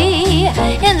 call me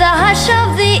in the hush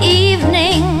of the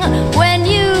evening. When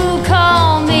you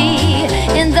call me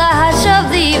in the hush of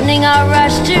the evening, I'll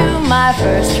rush to my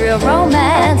first real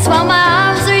romance. While my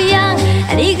arms are young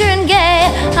and eager and gay,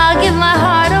 I'll give my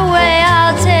heart away.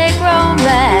 I'll take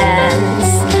romance.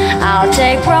 I'll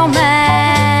take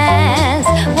romance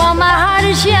while my heart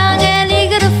is young and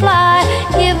eager to fly.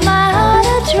 Give my heart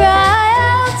a try.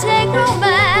 I'll take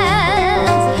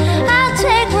romance. I'll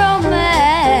take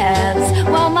romance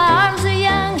while my arms are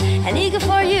young and eager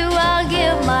for you. I'll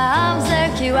give my arms their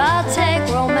cue. I'll take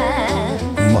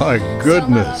romance.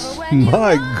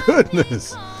 My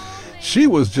goodness. She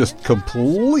was just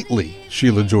completely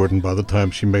Sheila Jordan by the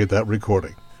time she made that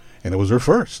recording. And it was her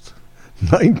first.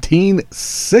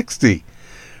 1960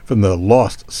 from the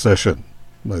Lost Session,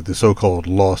 the so-called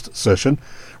Lost Session,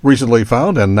 recently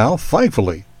found and now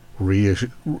thankfully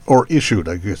issued,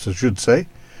 I guess I should say,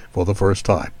 for the first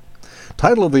time.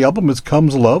 Title of the album is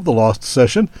Comes Love, the Lost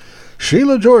Session.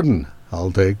 Sheila Jordan,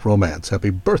 I'll take romance. Happy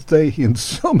birthday in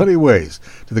so many ways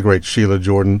to the great Sheila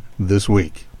Jordan this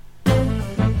week.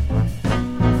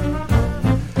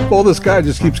 Well, this guy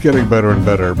just keeps getting better and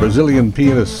better. Brazilian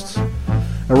pianist,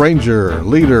 arranger,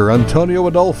 leader, Antonio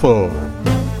Adolfo.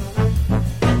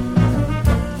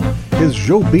 His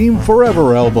Jobim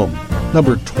Forever album,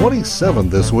 number 27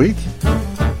 this week.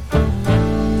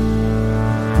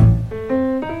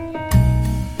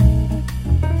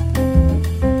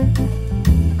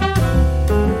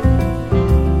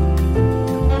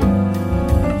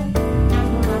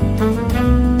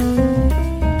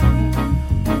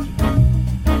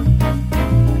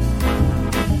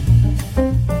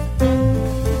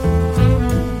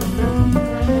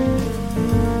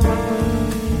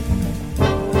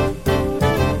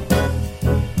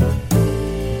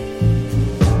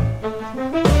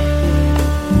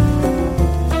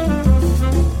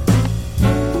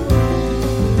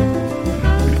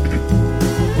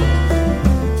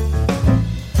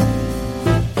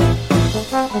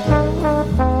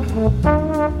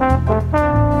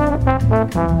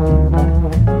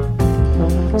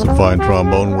 Some fine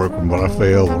trombone work from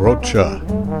Rafael Rocha.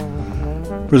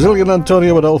 Brazilian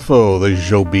Antonio Adolfo, the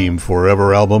Jobim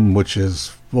Forever album, which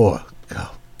is,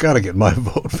 gotta get my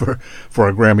vote for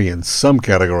a Grammy in some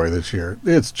category this year.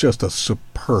 It's just a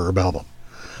superb album.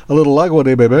 A little Agua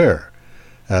de Beber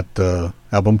at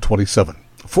album 27.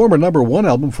 Former number one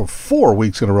album for 4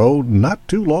 weeks in a row, not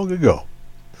too long ago.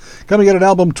 Coming in at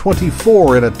album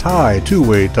 24 in a tie,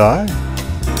 two-way tie.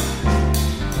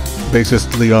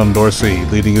 Bassist Leon Dorsey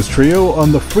leading his trio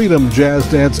on the Freedom Jazz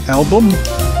Dance album.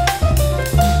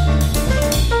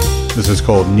 This is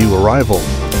called New Arrival.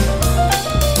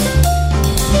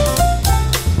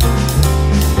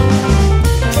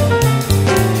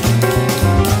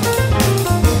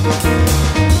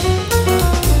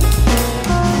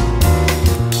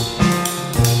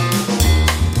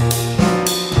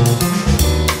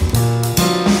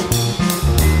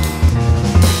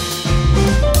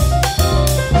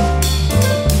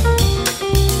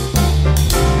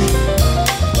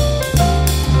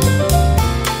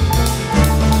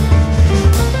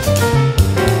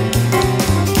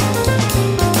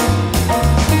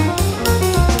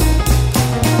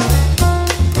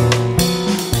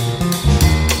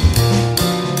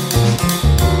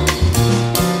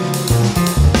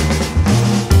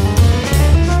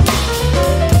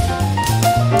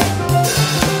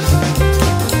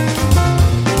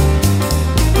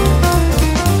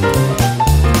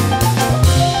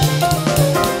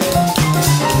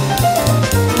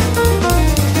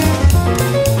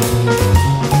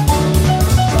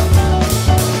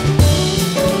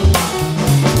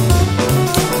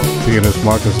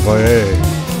 Marcus Valle.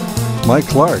 Mike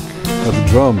Clark at the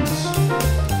drums.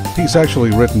 Piece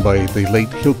actually written by the late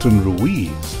Hilton Ruiz.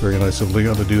 Very nice of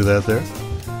Leon to do that there.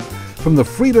 From the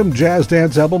Freedom Jazz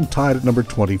Dance album, tied at number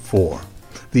 24.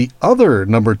 The other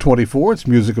number 24, it's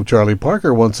music of Charlie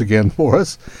Parker once again for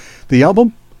us. The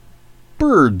album,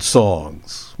 Bird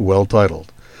Songs, well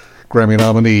titled. Grammy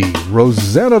nominee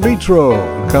Rosanna Vitro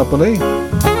and company,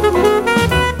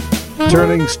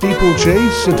 turning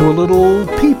steeplechase into a little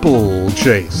people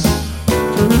chase.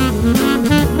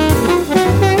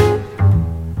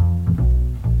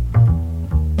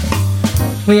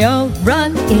 We all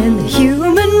run in the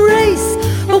human race,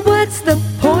 but what's the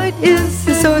point is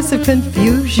the source of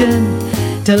confusion.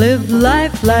 To live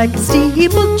life like a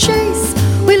steeplechase,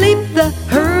 we leap the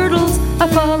hurdles or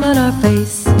fall on our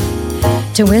face.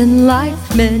 To win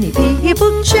life, many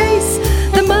people chase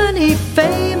the money,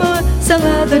 fame, or some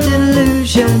other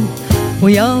delusion.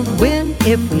 We all win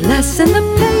if we lessen the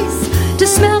pace, to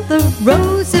smell the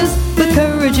roses with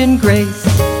courage and grace.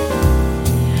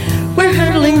 We're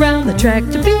hurtling round the track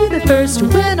to be the first to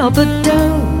win all the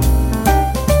dough.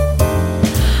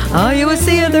 All you will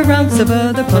see are the rumps of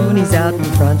other ponies out in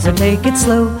front, so take it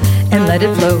slow and let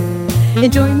it flow.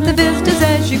 Enjoying the vistas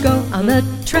as you go on the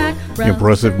track.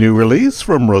 Impressive new release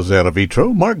from Rosanna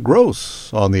Vitro. Mark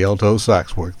Gross on the alto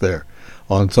sax work there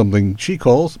on something she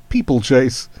calls People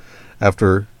Chase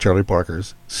after Charlie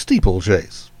Parker's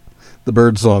Steeplechase. The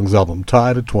Bird Songs album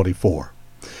tied at 24.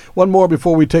 One more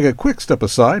before we take a quick step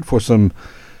aside for some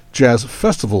jazz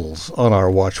festivals on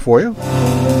our watch for you.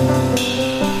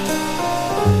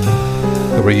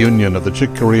 The reunion of the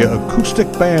Chick Corea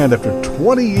Acoustic Band after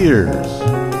 20 years.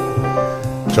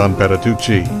 John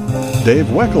Patitucci, Dave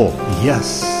Weckl,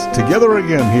 yes, together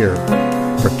again here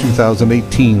for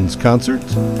 2018's concert.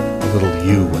 A little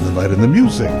You and the Night in the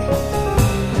Music.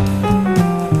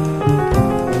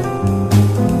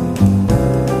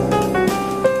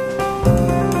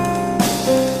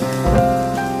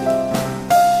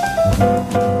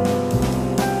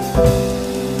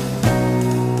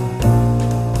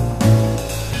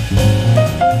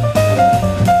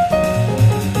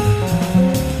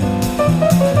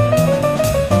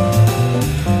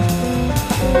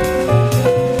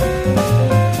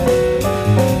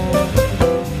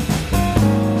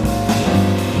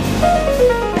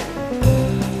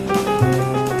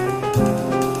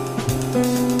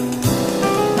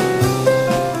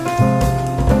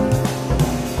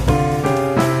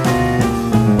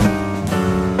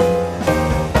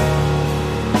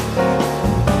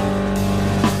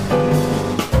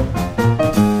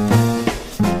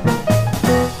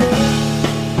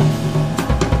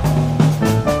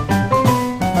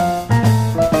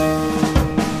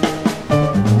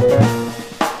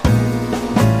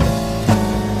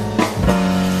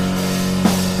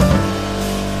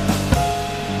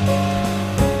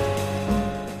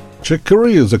 Chick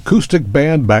Corea's acoustic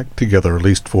band back together, at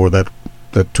least for that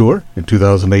tour in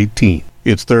 2018.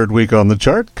 Its third week on the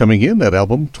chart, coming in at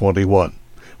album 21.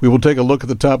 We will take a look at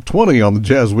the top 20 on the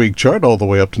JazzWeek chart, all the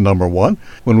way up to number 1,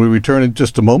 when we return in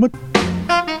just a moment.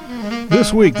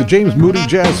 This week, the James Moody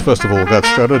Jazz Festival got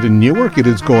started in Newark. It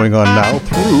is going on now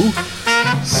through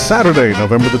Saturday,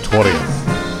 November the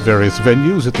 20th. Various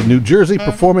venues at the New Jersey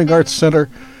Performing Arts Center.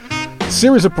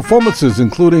 Series of performances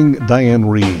including Diane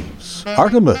Reeves,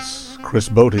 Artemis, Chris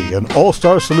Botti, an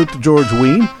all-star salute to George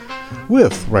Wein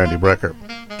with Randy Brecker,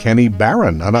 Kenny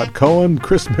Barron, Anat Cohen,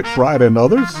 Chris McBride, and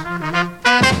others.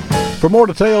 For more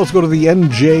details, go to the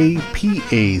njpac.org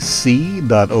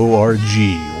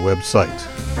website.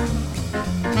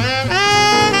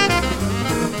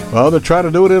 Well, they're trying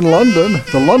to do it in London.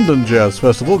 The London Jazz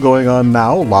Festival going on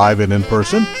now, live and in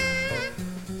person,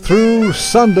 through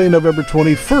Sunday, November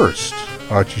 21st.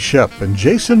 Archie Shepp and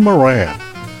Jason Moran,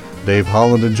 Dave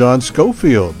Holland and John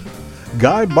Schofield,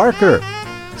 Guy Barker,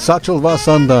 Satchel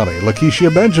Vasandani,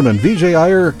 Lakeisha Benjamin, Vijay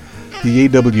Iyer, the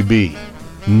AWB,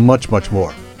 much, much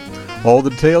more. All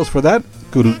the details for that,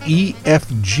 go to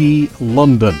EFG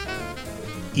London,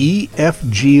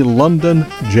 EFG London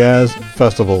Jazz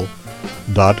Festival.org/UK.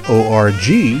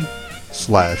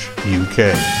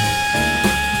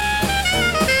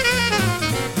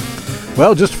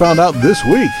 Well, just found out this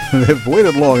week, they've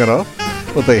waited long enough,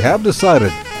 but they have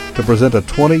decided to present a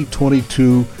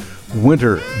 2022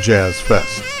 Winter Jazz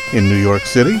Fest in New York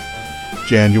City,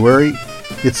 January,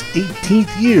 its 18th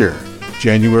year,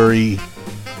 January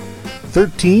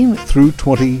 13 through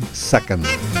 22nd.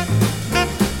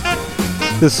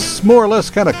 This more or less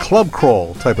kind of club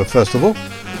crawl type of festival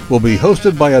will be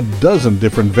hosted by a dozen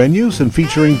different venues and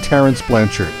featuring Terrence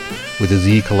Blanchard with his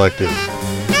E Collective,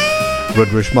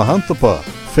 Rudrish Mahanthapa,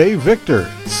 Faye Victor,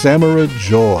 Samara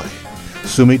Joy,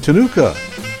 Sumi Tanuka,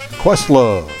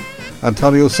 Questlove,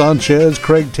 Antonio Sanchez,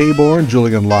 Craig Taborn,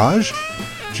 Julian Lage,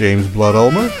 James Blood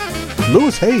Ulmer,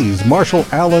 Lewis Hayes, Marshall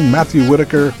Allen, Matthew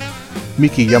Whitaker,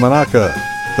 Miki Yamanaka,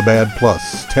 The Bad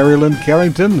Plus, Terry Lynn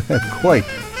Carrington, and quite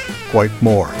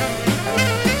more.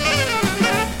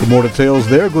 For more details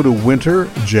there, go to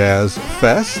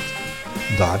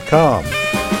winterjazzfest.com.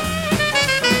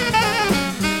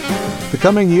 The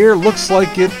coming year looks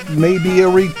like it may be a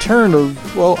return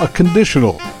of, well, a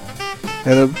conditional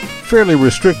and a fairly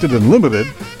restricted and limited,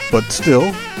 but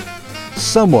still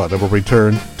somewhat of a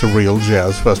return to real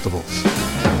jazz festivals.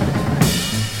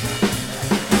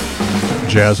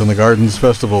 Jazz in the Gardens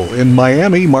Festival in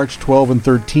Miami, March 12 and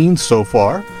 13 so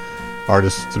far.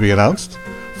 Artists to be announced.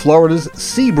 Florida's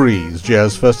Seabreeze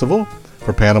Jazz Festival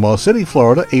for Panama City,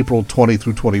 Florida, April 20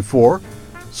 through 24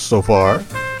 so far.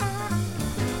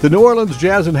 The New Orleans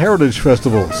Jazz and Heritage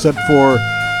Festival set for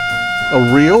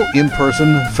a real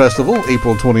in-person festival,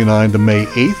 April 29 to May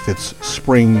 8th. It's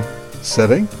spring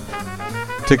setting.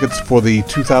 Tickets for the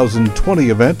 2020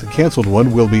 event, the canceled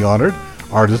one, will be honored.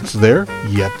 Artists there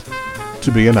yet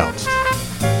to be announced.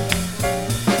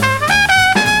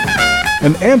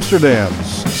 And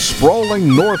Amsterdam's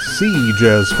sprawling North Sea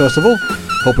Jazz Festival,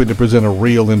 hoping to present a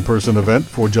real in-person event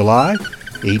for July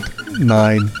 8,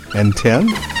 9, and 10.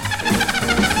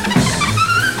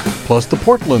 Plus the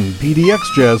Portland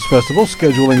PDX Jazz Festival,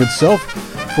 scheduling itself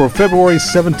for February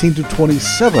 17 to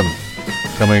 27,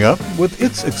 coming up with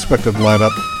its expected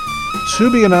lineup to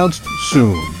be announced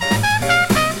soon.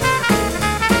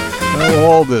 Now,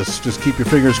 all this, just keep your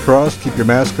fingers crossed, keep your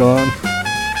mask on,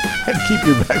 and keep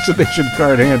your vaccination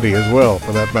card handy as well,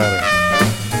 for that matter.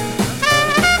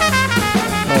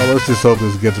 Oh, let's just hope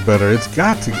this gets better. It's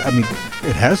got to,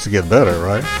 it has to get better,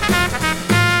 right?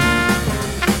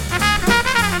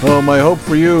 Well, my hope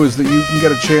for you is that you can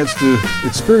get a chance to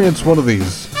experience one of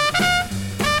these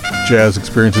jazz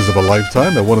experiences of a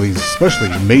lifetime at one of these especially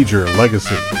major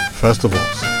legacy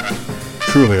festivals.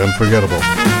 Truly unforgettable.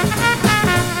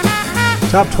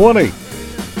 Top 20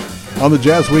 on the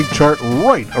JazzWeek chart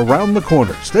right around the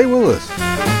corner. Stay with us.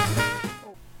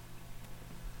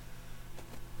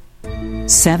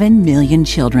 7 million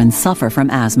children suffer from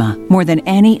asthma, more than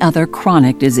any other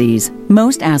chronic disease.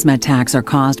 Most asthma attacks are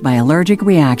caused by allergic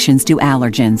reactions to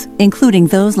allergens, including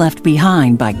those left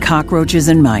behind by cockroaches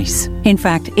and mice. In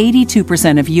fact,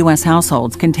 82% of U.S.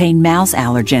 households contain mouse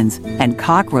allergens, and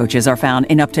cockroaches are found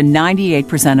in up to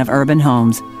 98% of urban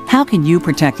homes. How can you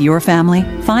protect your family?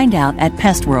 Find out at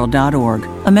pestworld.org.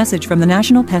 A message from the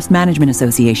National Pest Management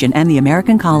Association and the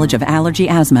American College of Allergy,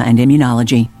 Asthma, and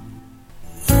Immunology.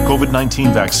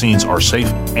 COVID-19 vaccines are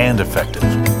safe and effective.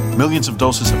 Millions of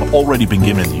doses have already been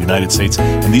given in the United States,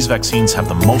 and these vaccines have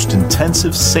the most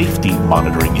intensive safety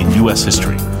monitoring in U.S.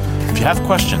 history. If you have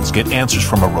questions, get answers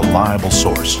from a reliable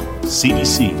source.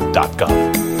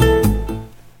 CDC.gov.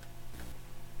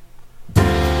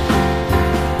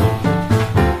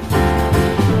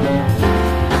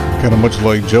 Kind of much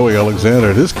like Joey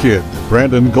Alexander, this kid,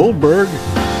 Brandon Goldberg,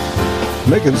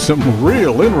 making some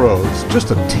real inroads. Just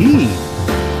a teen.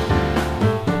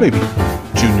 Maybe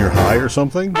junior high or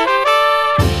something. I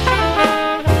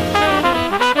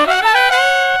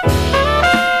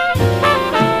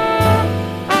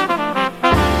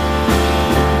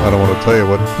don't want to tell you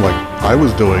what I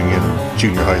was doing in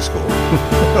junior high school.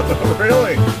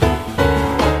 Really?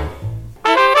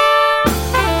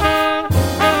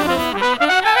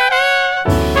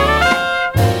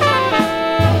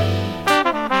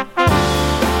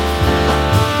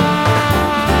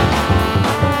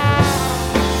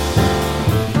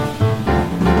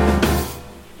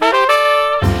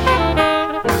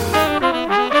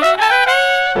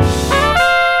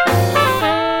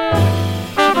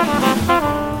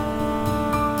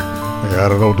 I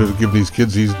don't know what to give these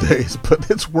kids these days, but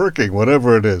it's working,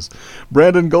 whatever it is.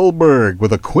 Brandon Goldberg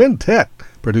with a quintet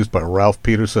produced by Ralph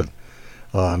Peterson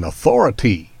on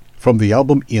Authority from the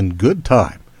album In Good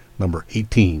Time, number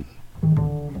 18.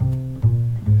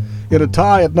 In a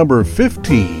tie at number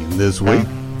 15 this week,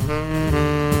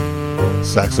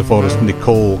 saxophonist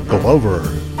Nicole Glover.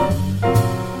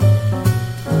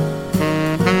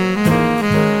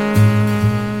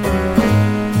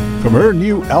 From her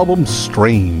new album,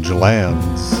 Strange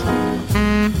Lands.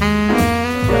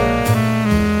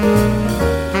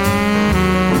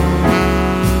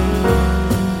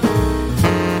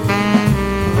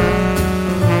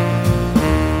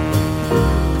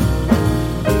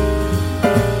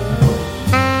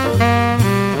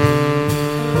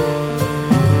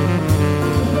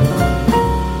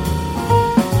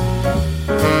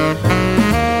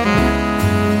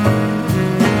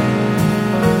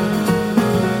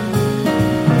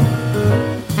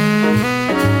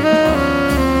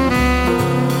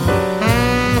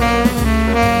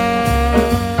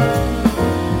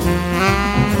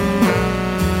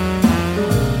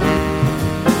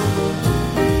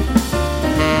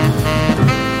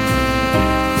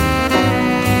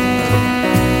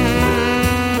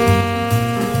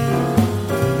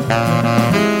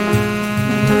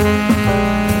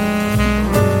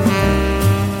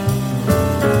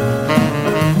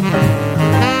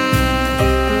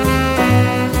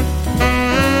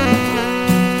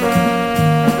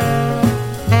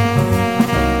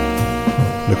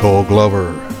 Nicole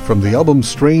Glover from the album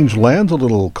Strange Lands, a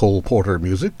little Cole Porter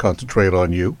music, Concentrate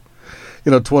on You.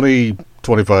 20,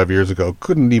 25 years ago,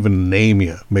 couldn't even name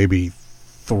you maybe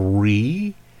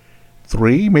three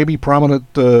maybe prominent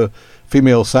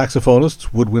female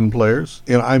saxophonists, woodwind players.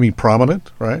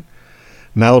 Prominent, right?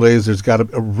 Nowadays,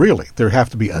 there have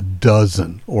to be a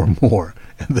dozen or more,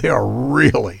 and they are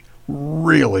really,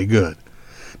 really good.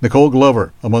 Nicole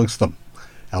Glover amongst them,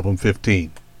 album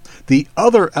 15. The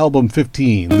other album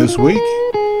 15 this week,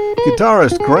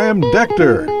 guitarist Graham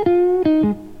Decter,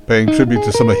 paying tribute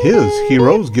to some of his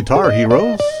heroes, guitar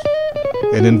heroes,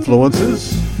 and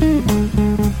influences.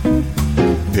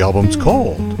 The album's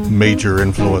called Major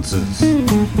Influences.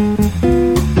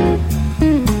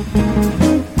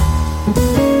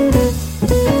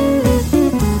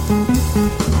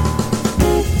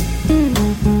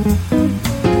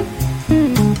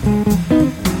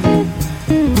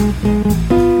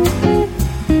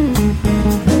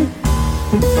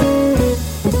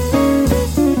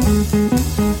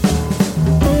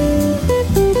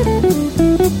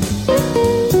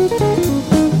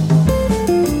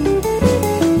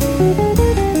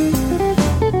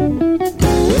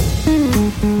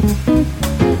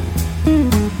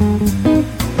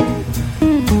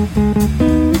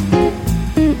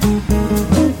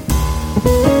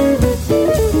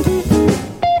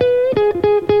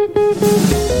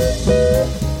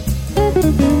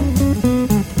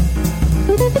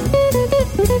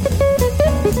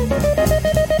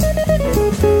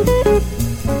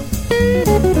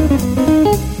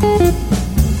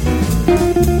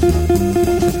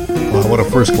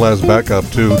 First-class backup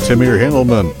to Tamir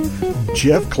Handelman,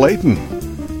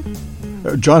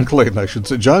 John Clayton, I should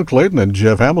say. John Clayton and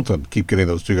Jeff Hamilton. Keep getting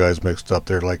those two guys mixed up.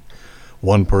 They're like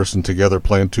one person together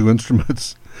playing two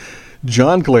instruments.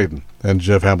 John Clayton and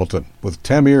Jeff Hamilton with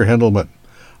Tamir Handelman.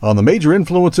 On the Major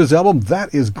Influences album,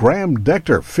 that is Graham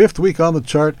Decter, 5th week on the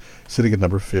chart, sitting at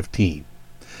number 15.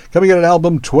 Coming in at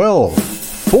album 12,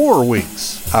 4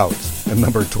 weeks out, and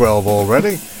number 12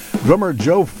 already, drummer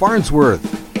Joe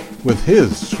Farnsworth, with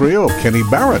his trio of Kenny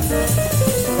Barrett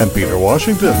and Peter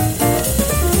Washington.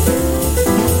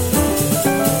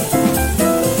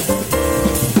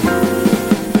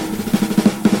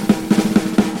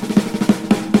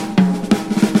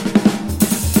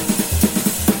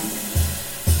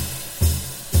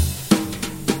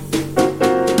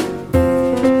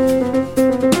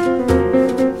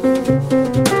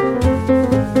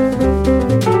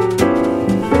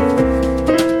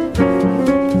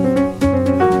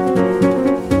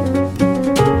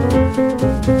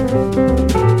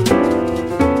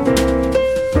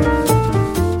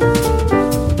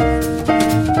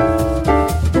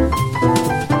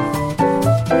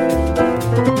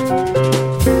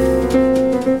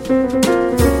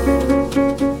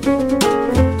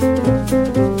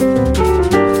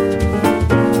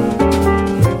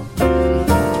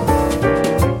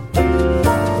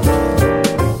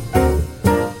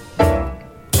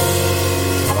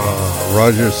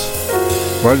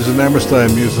 Rogers and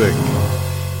Hammerstein music.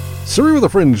 Surrey with a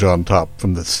Fringe on top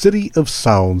from the City of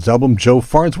Sounds album, Joe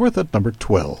Farnsworth at number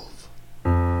 12.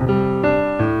 In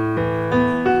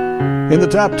the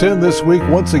top 10 this week,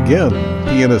 once again,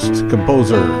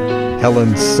 pianist-composer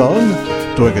Helen Sung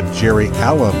doing a Jerry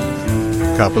Allen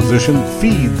composition,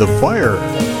 Feed the Fire,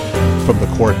 from the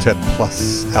Quartet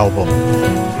Plus album.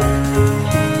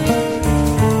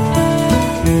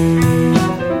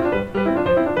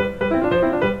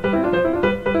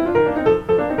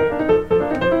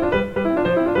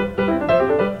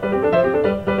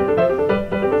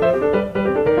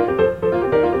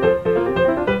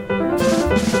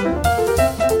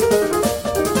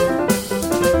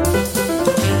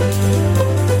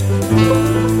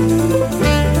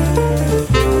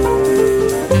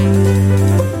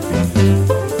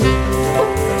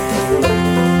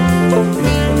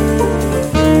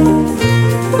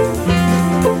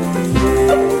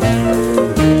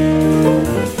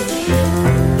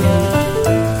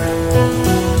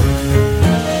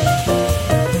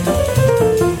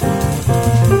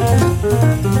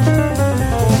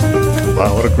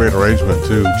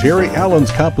 To Jerry Allen's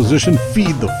composition,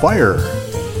 Feed the Fire.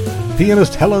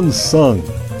 Pianist Helen Sung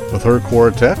with her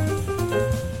quartet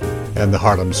and the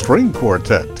Harlem String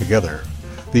Quartet together.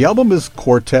 The album is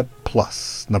Quartet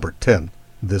Plus, number 10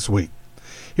 this week.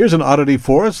 Here's an oddity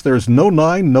for us. There's no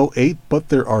 9, no 8, but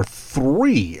there are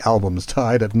 3 albums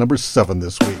tied at number 7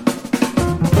 this week.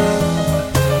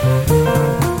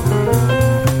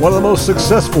 One of the most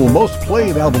successful, most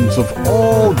played albums of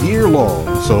all year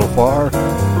long so far.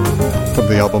 From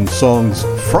the album Songs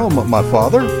from My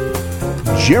Father,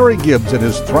 Jerry Gibbs and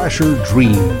his Thrasher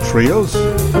Dream Trios.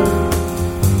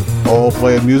 all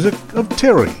playing music of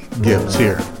Terry Gibbs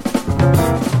here.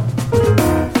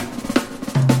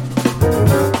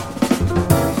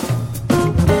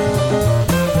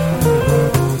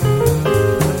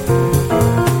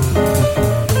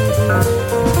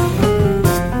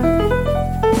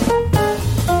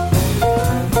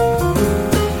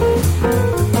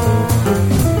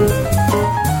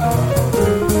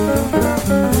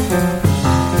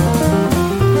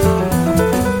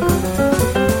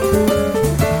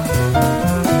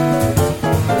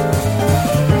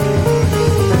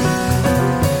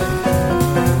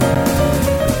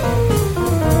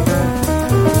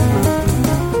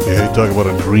 Talk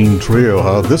about a dream trio,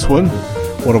 huh? This one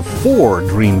of 4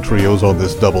 dream trios on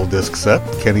this double disc set.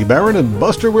 Kenny Barron and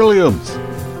Buster Williams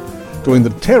doing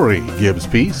the Terry Gibbs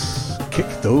piece, Kick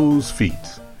Those Feet.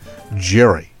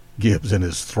 Jerry Gibbs and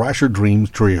his Thrasher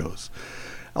Dreams trios.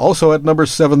 Also at number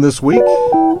 7 this week,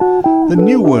 the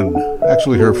new one,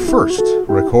 actually her first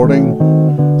recording,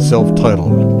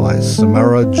 self-titled by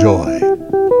Samara Joy.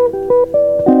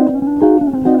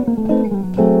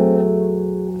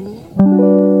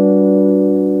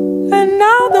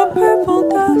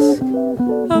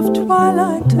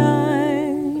 Twilight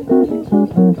time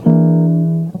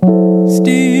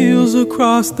steals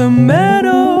across the meadows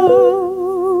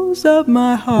of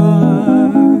my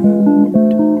heart.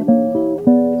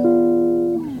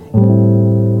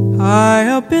 High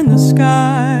up in the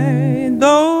sky,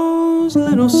 those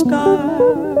little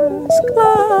stars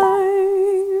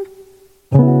climb,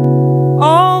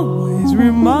 always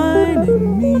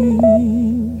reminding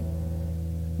me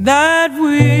that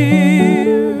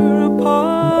we're apart.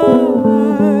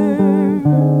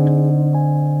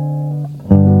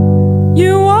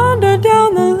 You wander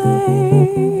down the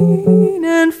lane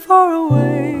and far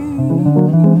away,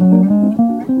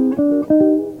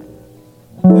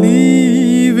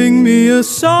 leaving me a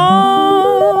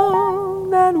song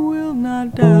that will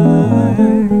not die.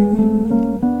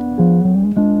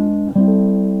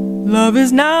 Love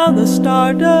is now the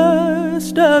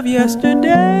stardust of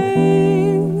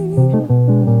yesterday,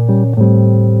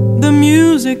 the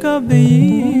music of the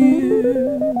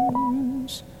years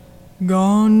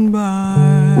gone by.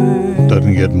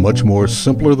 Doesn't get much more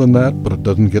simpler than that, but it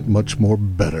doesn't get much more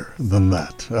better than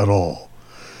that at all.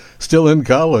 Still in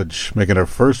college, making her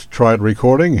first tried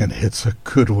recording, and it's a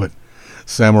good one.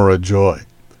 Samara Joy,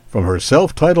 from her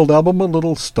self-titled album, A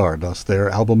Little Stardust there,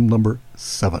 album number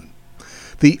 7.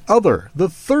 The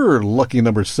third lucky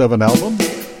number 7 album,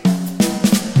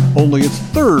 only its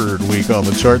 3rd week on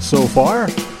the chart so far,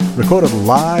 recorded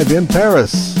live in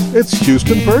Paris. It's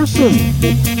Houston Person.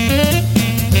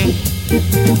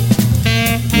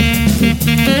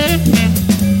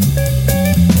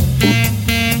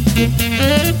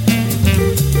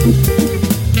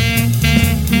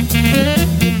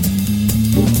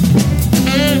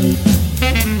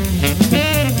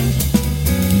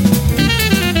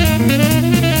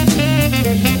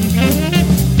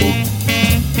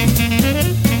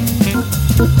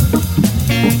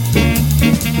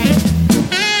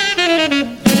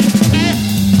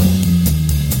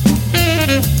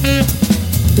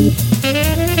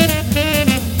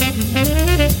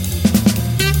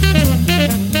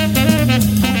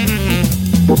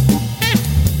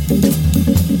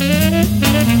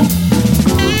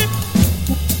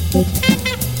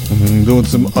 Doing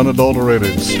some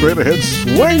unadulterated, straight-ahead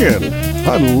swinging.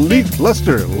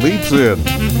 Lester leaps in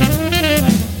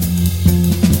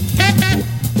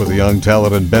with a young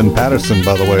talented Ben Patterson,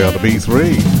 by the way, on the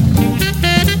B3.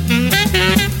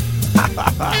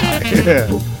 Yeah.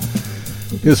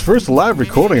 His first live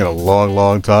recording in a long,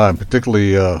 long time,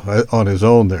 particularly on his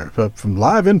own there. But from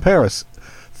live in Paris,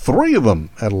 3 of them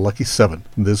at a lucky 7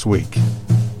 this week.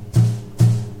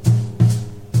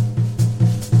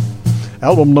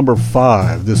 Album number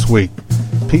 5 this week,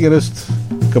 pianist,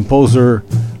 composer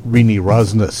Rini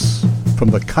Rasmus. From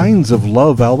the Kinds of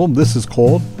Love album, this is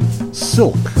called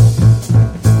Silk.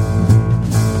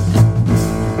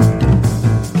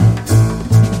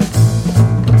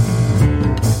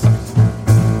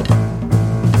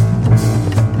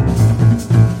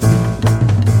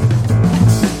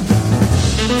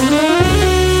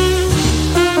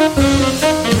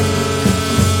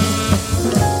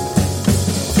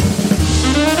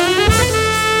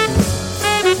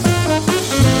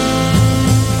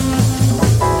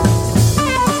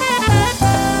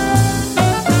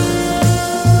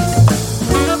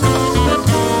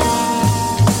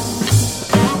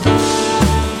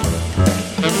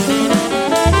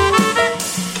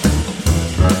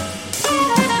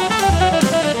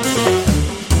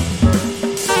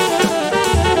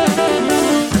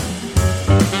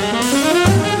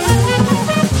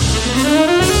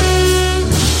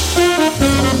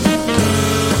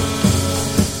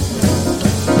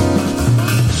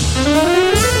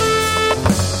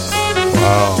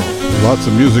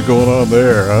 some music going on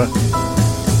there, huh?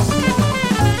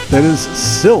 That is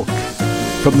Silk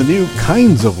from the new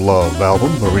Kinds of Love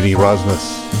album, Marini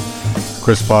Rosnes,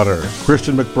 Chris Potter,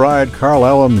 Christian McBride, Carl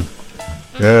Allen.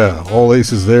 Yeah, all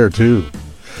aces there too.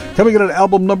 Coming in at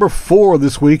album number 4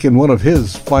 this week, and one of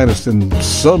his finest in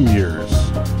some years,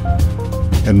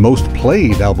 and most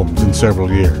played albums in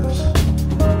several years.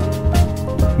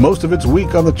 Most of its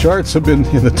week on the charts have been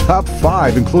in the top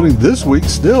 5, including this week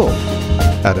still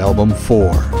at album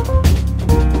 4.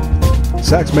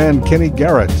 Saxman Kenny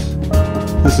Garrett.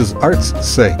 This is Art's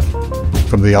Sake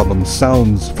from the album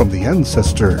Sounds from the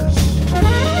Ancestors.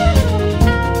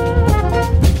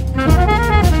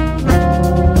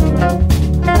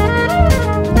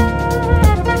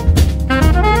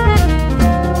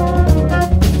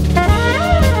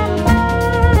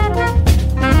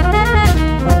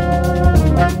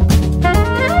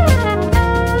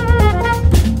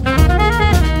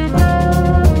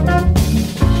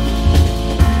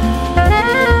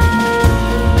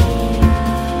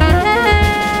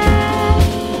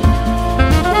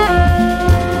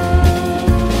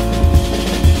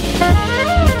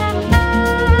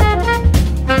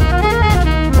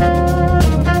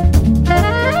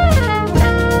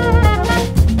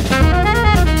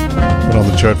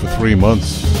 Chart for 3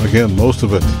 months. Again, most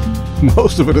of it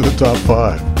in the top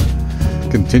 5.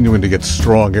 Continuing to get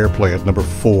strong airplay at number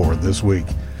 4 this week.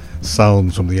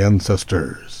 Sounds from the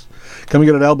Ancestors. Coming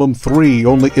in at album 3,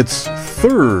 only its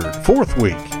fourth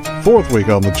week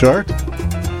on the chart.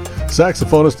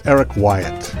 Saxophonist Eric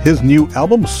Wyatt. His new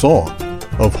album, Song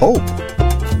of Hope.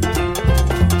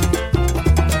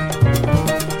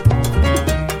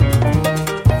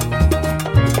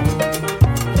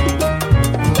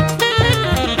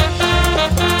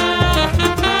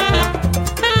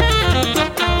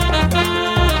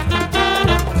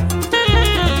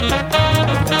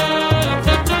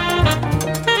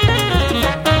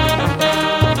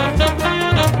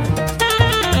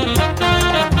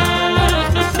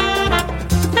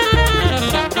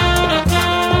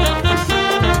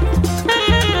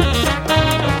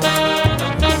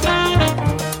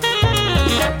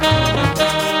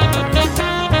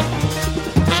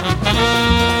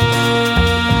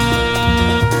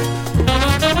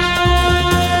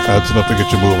 That's enough to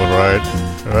get you moving, right?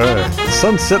 All right.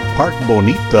 Sunset Park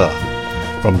Bonita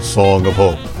from Song of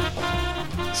Hope.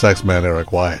 Saxman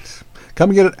Eric Wyatt.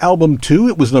 Coming in at album 2,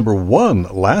 it was number 1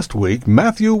 last week,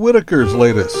 Matthew Whitaker's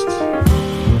latest.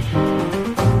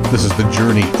 This is The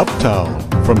Journey Uptown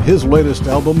from his latest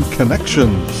album,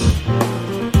 Connections.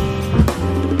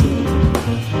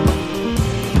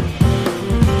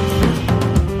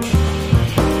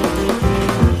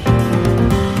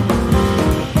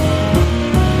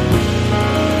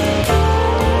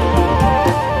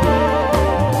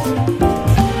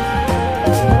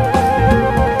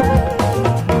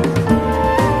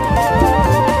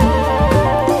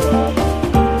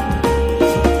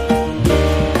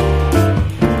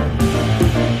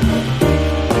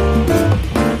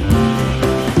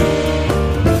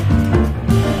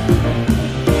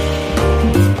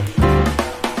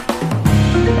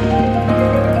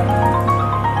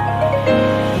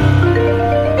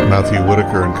 Matthew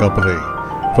Whitaker and Company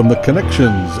from the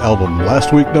Connections album.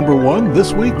 Last week, number 1.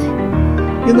 This week,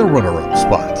 in the runner-up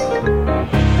spot.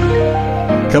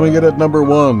 Coming in at number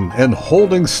 1 and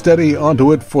holding steady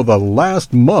onto it for the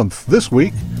last month this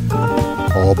week,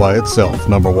 all by itself,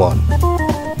 number 1.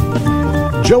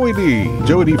 Joey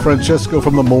D. Francesco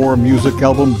from the More Music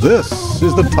album. This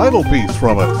is the title piece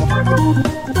from it.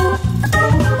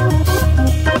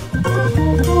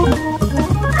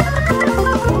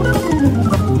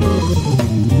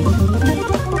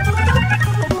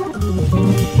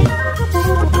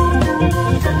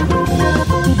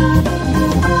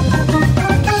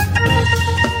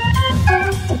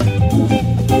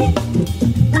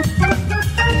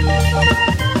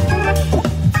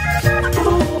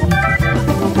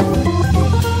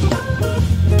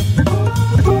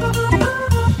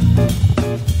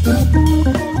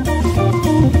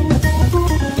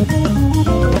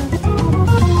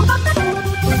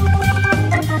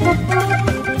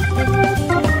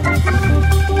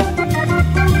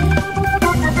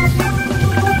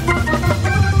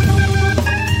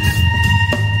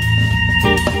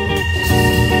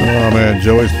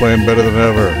 Joey's playing better than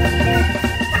ever.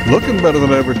 Looking better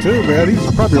than ever, too, man.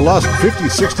 He's probably lost 50,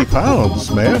 60 pounds,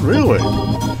 man. Really.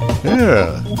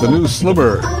 Yeah. The new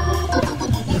slimmer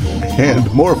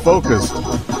and more focused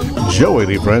Joey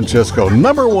DeFrancesco.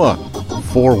 Number 1.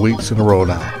 4 weeks in a row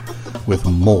now with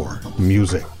more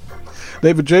music.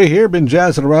 David Jaye here. Been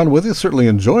jazzing around with you. Certainly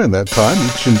enjoying that time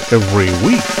each and every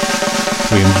week.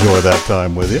 We enjoy that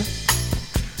time with you.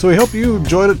 So we hope you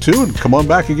enjoyed it too, and come on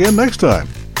back again next time,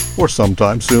 or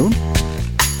sometime soon,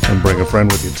 and bring a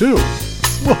friend with you too.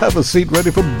 We'll have a seat ready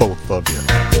for both of you.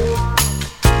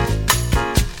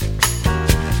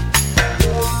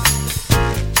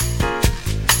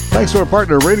 Thanks to our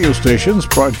partner radio stations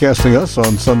broadcasting us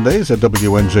on Sundays at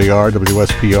WNJR,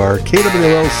 WSPR,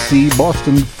 KWLC,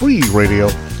 Boston Free Radio,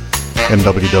 and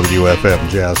WWFM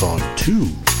Jazz on 2.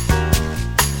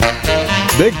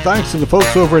 Big thanks to the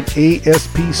folks over at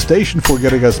ASP Station for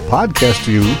getting us podcast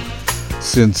to you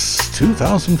since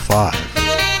 2005.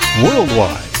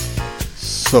 Worldwide.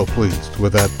 So pleased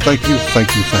with that. Thank you.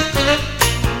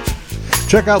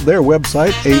 Check out their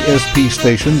website,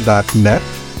 aspstation.net.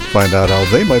 Find out how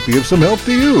they might be of some help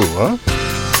to you, huh?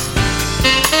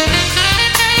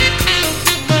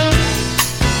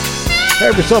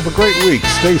 Have yourself a great week.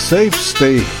 Stay safe,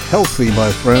 stay healthy,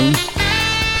 my friends.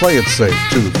 Play it safe,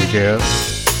 too, if you can.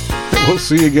 And we'll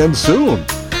see you again soon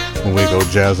when we go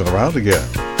jazzing around again.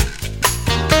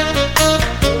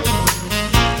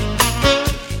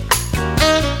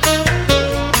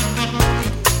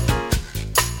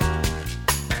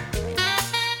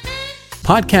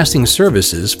 Podcasting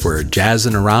services for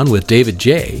Jazzin' Around with David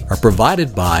Jaye are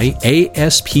provided by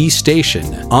ASP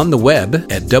Station on the web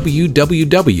at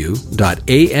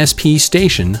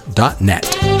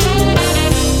www.aspstation.net.